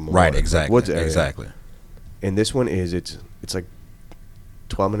 and one of them more Right. like Exactly. woods area. Exactly. And this one is it's like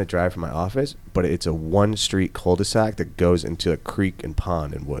 12-minute drive from my office, but it's a one street cul-de-sac that goes into a creek and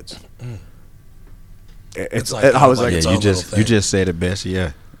pond and woods. It's like- I was like like, it's Yeah, all you little thing. just said it best.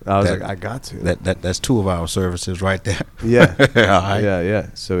 Yeah. I was that- like, I got to. That's two of our services right there. Yeah. All right. Yeah.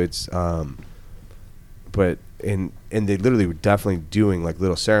 So it's but and they literally were definitely doing like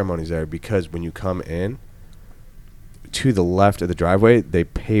little ceremonies there, because when you come in to the left of the driveway, they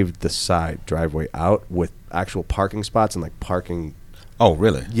paved the side driveway out with actual parking spots and like parking. Oh,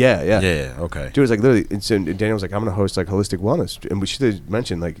 really? Yeah. Yeah. Okay. Dude, it was like literally, and Daniel was like, I'm gonna host like holistic wellness, and we should have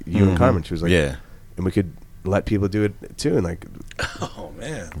mentioned like you and Mhm. Carmen. She was like, Yeah. and we could let people do it too, and like Oh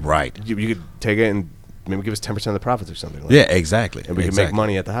man. Right. you could take it and maybe give us 10% of the profits or something. Like Yeah, exactly. and we can make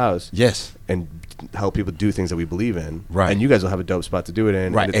money at the house. Yes. And help people do things that we believe in. Right. And you guys will have a dope spot to do it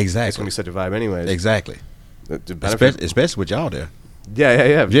in. Right, And exactly. It's gonna be such a vibe, anyways. Exactly. The benefit. Especially with y'all there.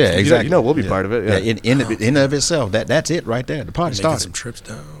 Yeah. Yeah, exactly. You know we'll be part of it. Yeah. In of itself, that's it right there. The party Making started. some trips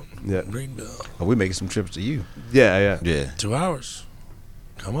down. Yeah. Greenville. Oh, we're making some trips to you. Yeah. Yeah. 2 hours.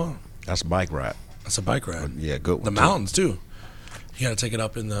 Come on. That's a bike ride. That's a bike ride. Yeah, good one. The mountains too. You got to take it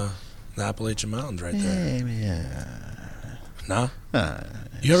up in the Appalachian Mountains right there. Yeah. Nah.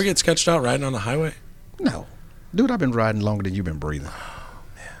 You ever get sketched out riding on the highway? No. Dude, I've been riding longer than you've been breathing.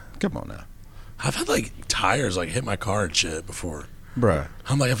 Come on now. I've had like tires like hit my car and shit before. Bruh.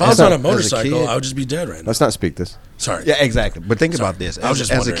 I'm like, if I was on a As a motorcycle, kid- I would just be dead right now. Let's not speak this. Sorry. Yeah, exactly. But think Sorry. about this. I was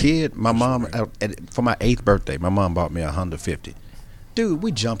just As a wondering. kid, my mom, for my 8th birthday, my mom bought me a Honda 50. Dude,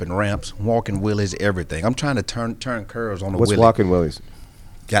 we jumping ramps, walking wheelies, everything. I'm trying to turn curves on the What's wheelie. walking willies?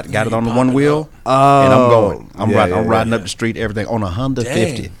 Got Yeah, it you on the pop one it wheel, up. and I'm going. I'm Yeah, riding yeah. up the street, everything on a Honda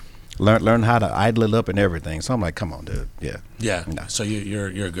Dang. 50. Learn how to idle it up and everything. So I'm like, come on, dude. Yeah. Yeah. No. So you're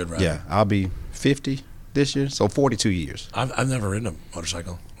a good rider. Yeah. I'll be 50 this year, so 42 years. I've never ridden a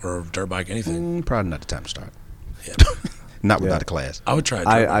motorcycle or a dirt bike, anything. Probably not the time to start. Yeah. Not without Yeah. a class. I would try. A dirt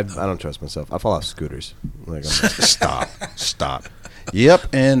I bike, though. don't trust myself. I fall off scooters. Like Stop. Yep,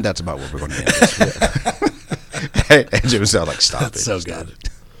 and that's about what we're going to end this. Hey, and Jim sound like stop That's it. so Stop good. it.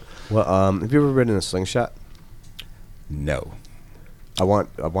 well, have you ever ridden a slingshot? No. I want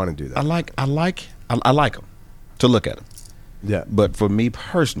to do that. I like them to look at them. Yeah. But for me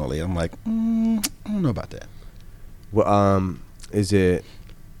personally, I'm like, I don't know about that. Well, is it?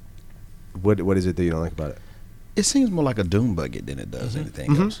 What is it that you don't like about it? It seems more like a dune buggy than it does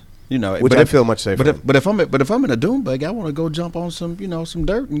anything else. You know, Which but I if- feel much safer. But if I'm in a dune buggy, I want to go jump on some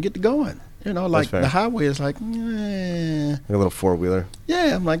dirt and get to going. You know, like fair. the highway is like, Like a little 4-wheeler.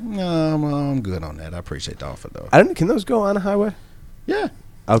 yeah. I'm like, no, I'm good on that. I appreciate the offer though. I don't. Can those go on a highway? Yeah.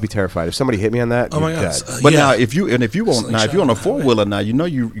 I would be terrified if somebody hit me on that. Oh my you're God. dead. But Yeah. now if you want Slingshot on on a the highway. 4-wheeler now, you know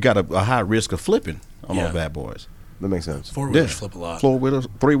you got a high risk of flipping on Yeah. those bad boys. That makes sense. 4-wheelers flip a lot. 4-wheelers,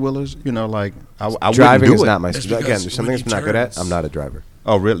 3-wheelers, you know, like I Driving wouldn't is do not it. my. It's Again, because there's something when I'm you not good at. turn- I'm not a driver.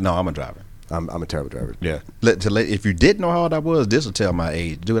 Oh, really? No, I'm a driver. I'm a terrible driver. Yeah. If you didn't know how old I was, this will tell my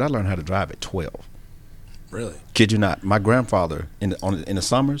age. Dude, I learned how to drive at 12. Really? Kid you not. My grandfather in the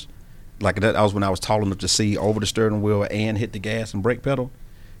summers, like that was when I was tall enough to see over the steering wheel and hit the gas and brake pedal.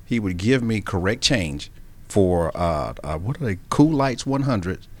 He would give me correct change for what are they? Cool Lights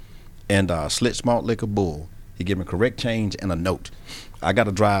 100 and Slit Malt Liquor Bull. He give me correct change and a note. I got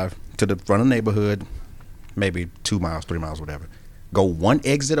to drive to the front of the neighborhood, maybe 2 miles, 3 miles, whatever. Go one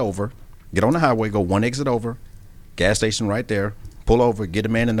exit over, get on the highway, go one exit over, gas station right there, pull over, get a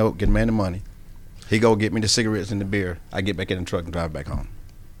man the note, get a man the money. He go get me the cigarettes and the beer. I get back in the truck and drive back home.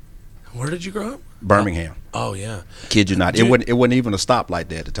 Where did you grow up? Birmingham. Oh yeah. Kid you not. Dude. It wasn't even a stoplight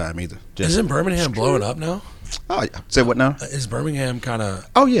there at the time either. Just, Isn't Birmingham blowing up now? oh, say what now? Is Birmingham kind of?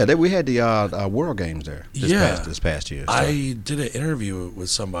 Oh yeah, we had the World Games there Yeah. this past year. So. I did an interview with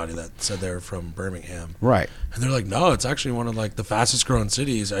somebody that said they're from Birmingham, Right. and they're like, "No, it's actually one of like the fastest growing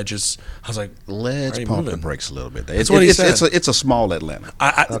cities." I was like, Let's Are you pump the moving? brakes a little bit. That's what he said. It's a small Atlanta.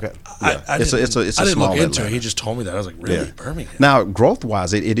 Okay. Yeah. I It's a- didn't, it's a- it's a I didn't look small into it. Atlanta. He just told me that. I was like, really, Yeah. Birmingham? Now, growth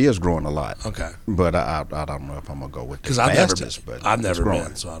wise, it is growing a lot. Okay. But I don't know if I'm gonna go with the Because I've never fastest. been. But I've it's never growing.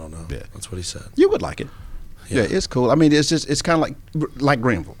 been, so I don't know. Yeah. That's what he said. You would like it. Yeah, it's cool. I mean, it's kind of like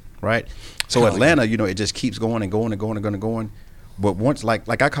Greenville, right? So Kinda like Atlanta, it just keeps going and going and going and going and going. But once, like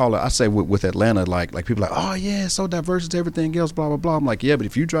I call it, I say with Atlanta, like people are like, oh yeah, it's so diverse as everything else, blah blah blah. I'm like, yeah, but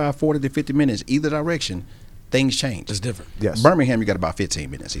if you drive 40 to 50 minutes either direction, things change. It's different. Yes. Birmingham, you got about 15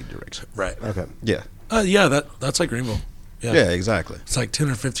 minutes either direction. Right. Okay. Yeah, Yeah, that's like Greenville. yeah, exactly. It's like 10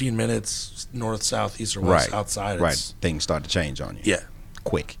 or 15 minutes north, south, east, or west. Right, Outside, right. it's, Things start to change on you. Yeah.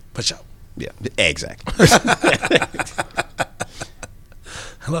 quick. Push out. Yeah, exactly.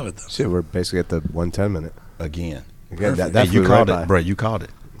 I love it though. Shit, we're basically at the 1:10 minute. Again, Again, Perfect. that Hey, you flew called right it, by. bro. You called it.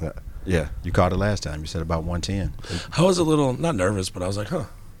 Yeah. Yeah, you called it last time. You said about 110. I was a little not nervous, but I was like, huh.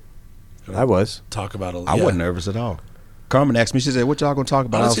 I was. Talk about it. I wasn't nervous at all. Carmen asked me, she said, what y'all going to talk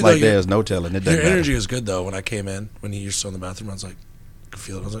about? Honestly, I was like, though, there's no telling. It doesn't Your matter. energy was good though when I came in. When you were still in the bathroom, I was like, I could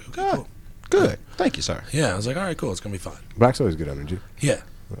feel it. I was like, okay, Ah, cool. Good. Thank you, sir. Yeah, I was like, all right, cool. It's gonna be fine. Brock's always good energy. Yeah,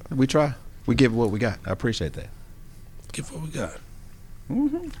 We try. We give what we got. I appreciate that. give what we got.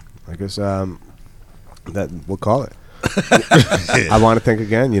 I guess that we'll call it. I want to thank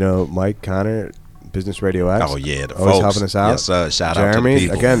again, Mike, Connor, Business Radio X. Oh, yeah. The always folks. helping us out. Yes, sir. Shout out to Jeremy, the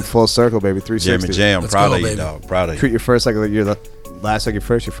people. again, full circle, baby. 360. Jeremy J, I'm Let's proud go, of you, baby. dog. Proud of you. Treat your first like you're the last like you're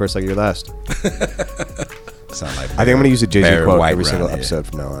first, your first like you're last. Sound like I think I'm gonna use a Jay-Z Barry quote White every single around here. episode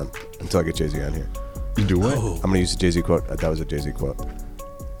from now on until I get Jay-Z on here. You do what? Oh, I'm gonna use a Jay-Z quote. That was a Jay-Z quote.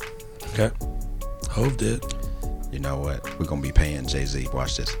 okay. Hove did. You know what? We're gonna be paying Jay-Z.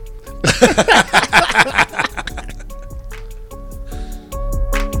 Watch this.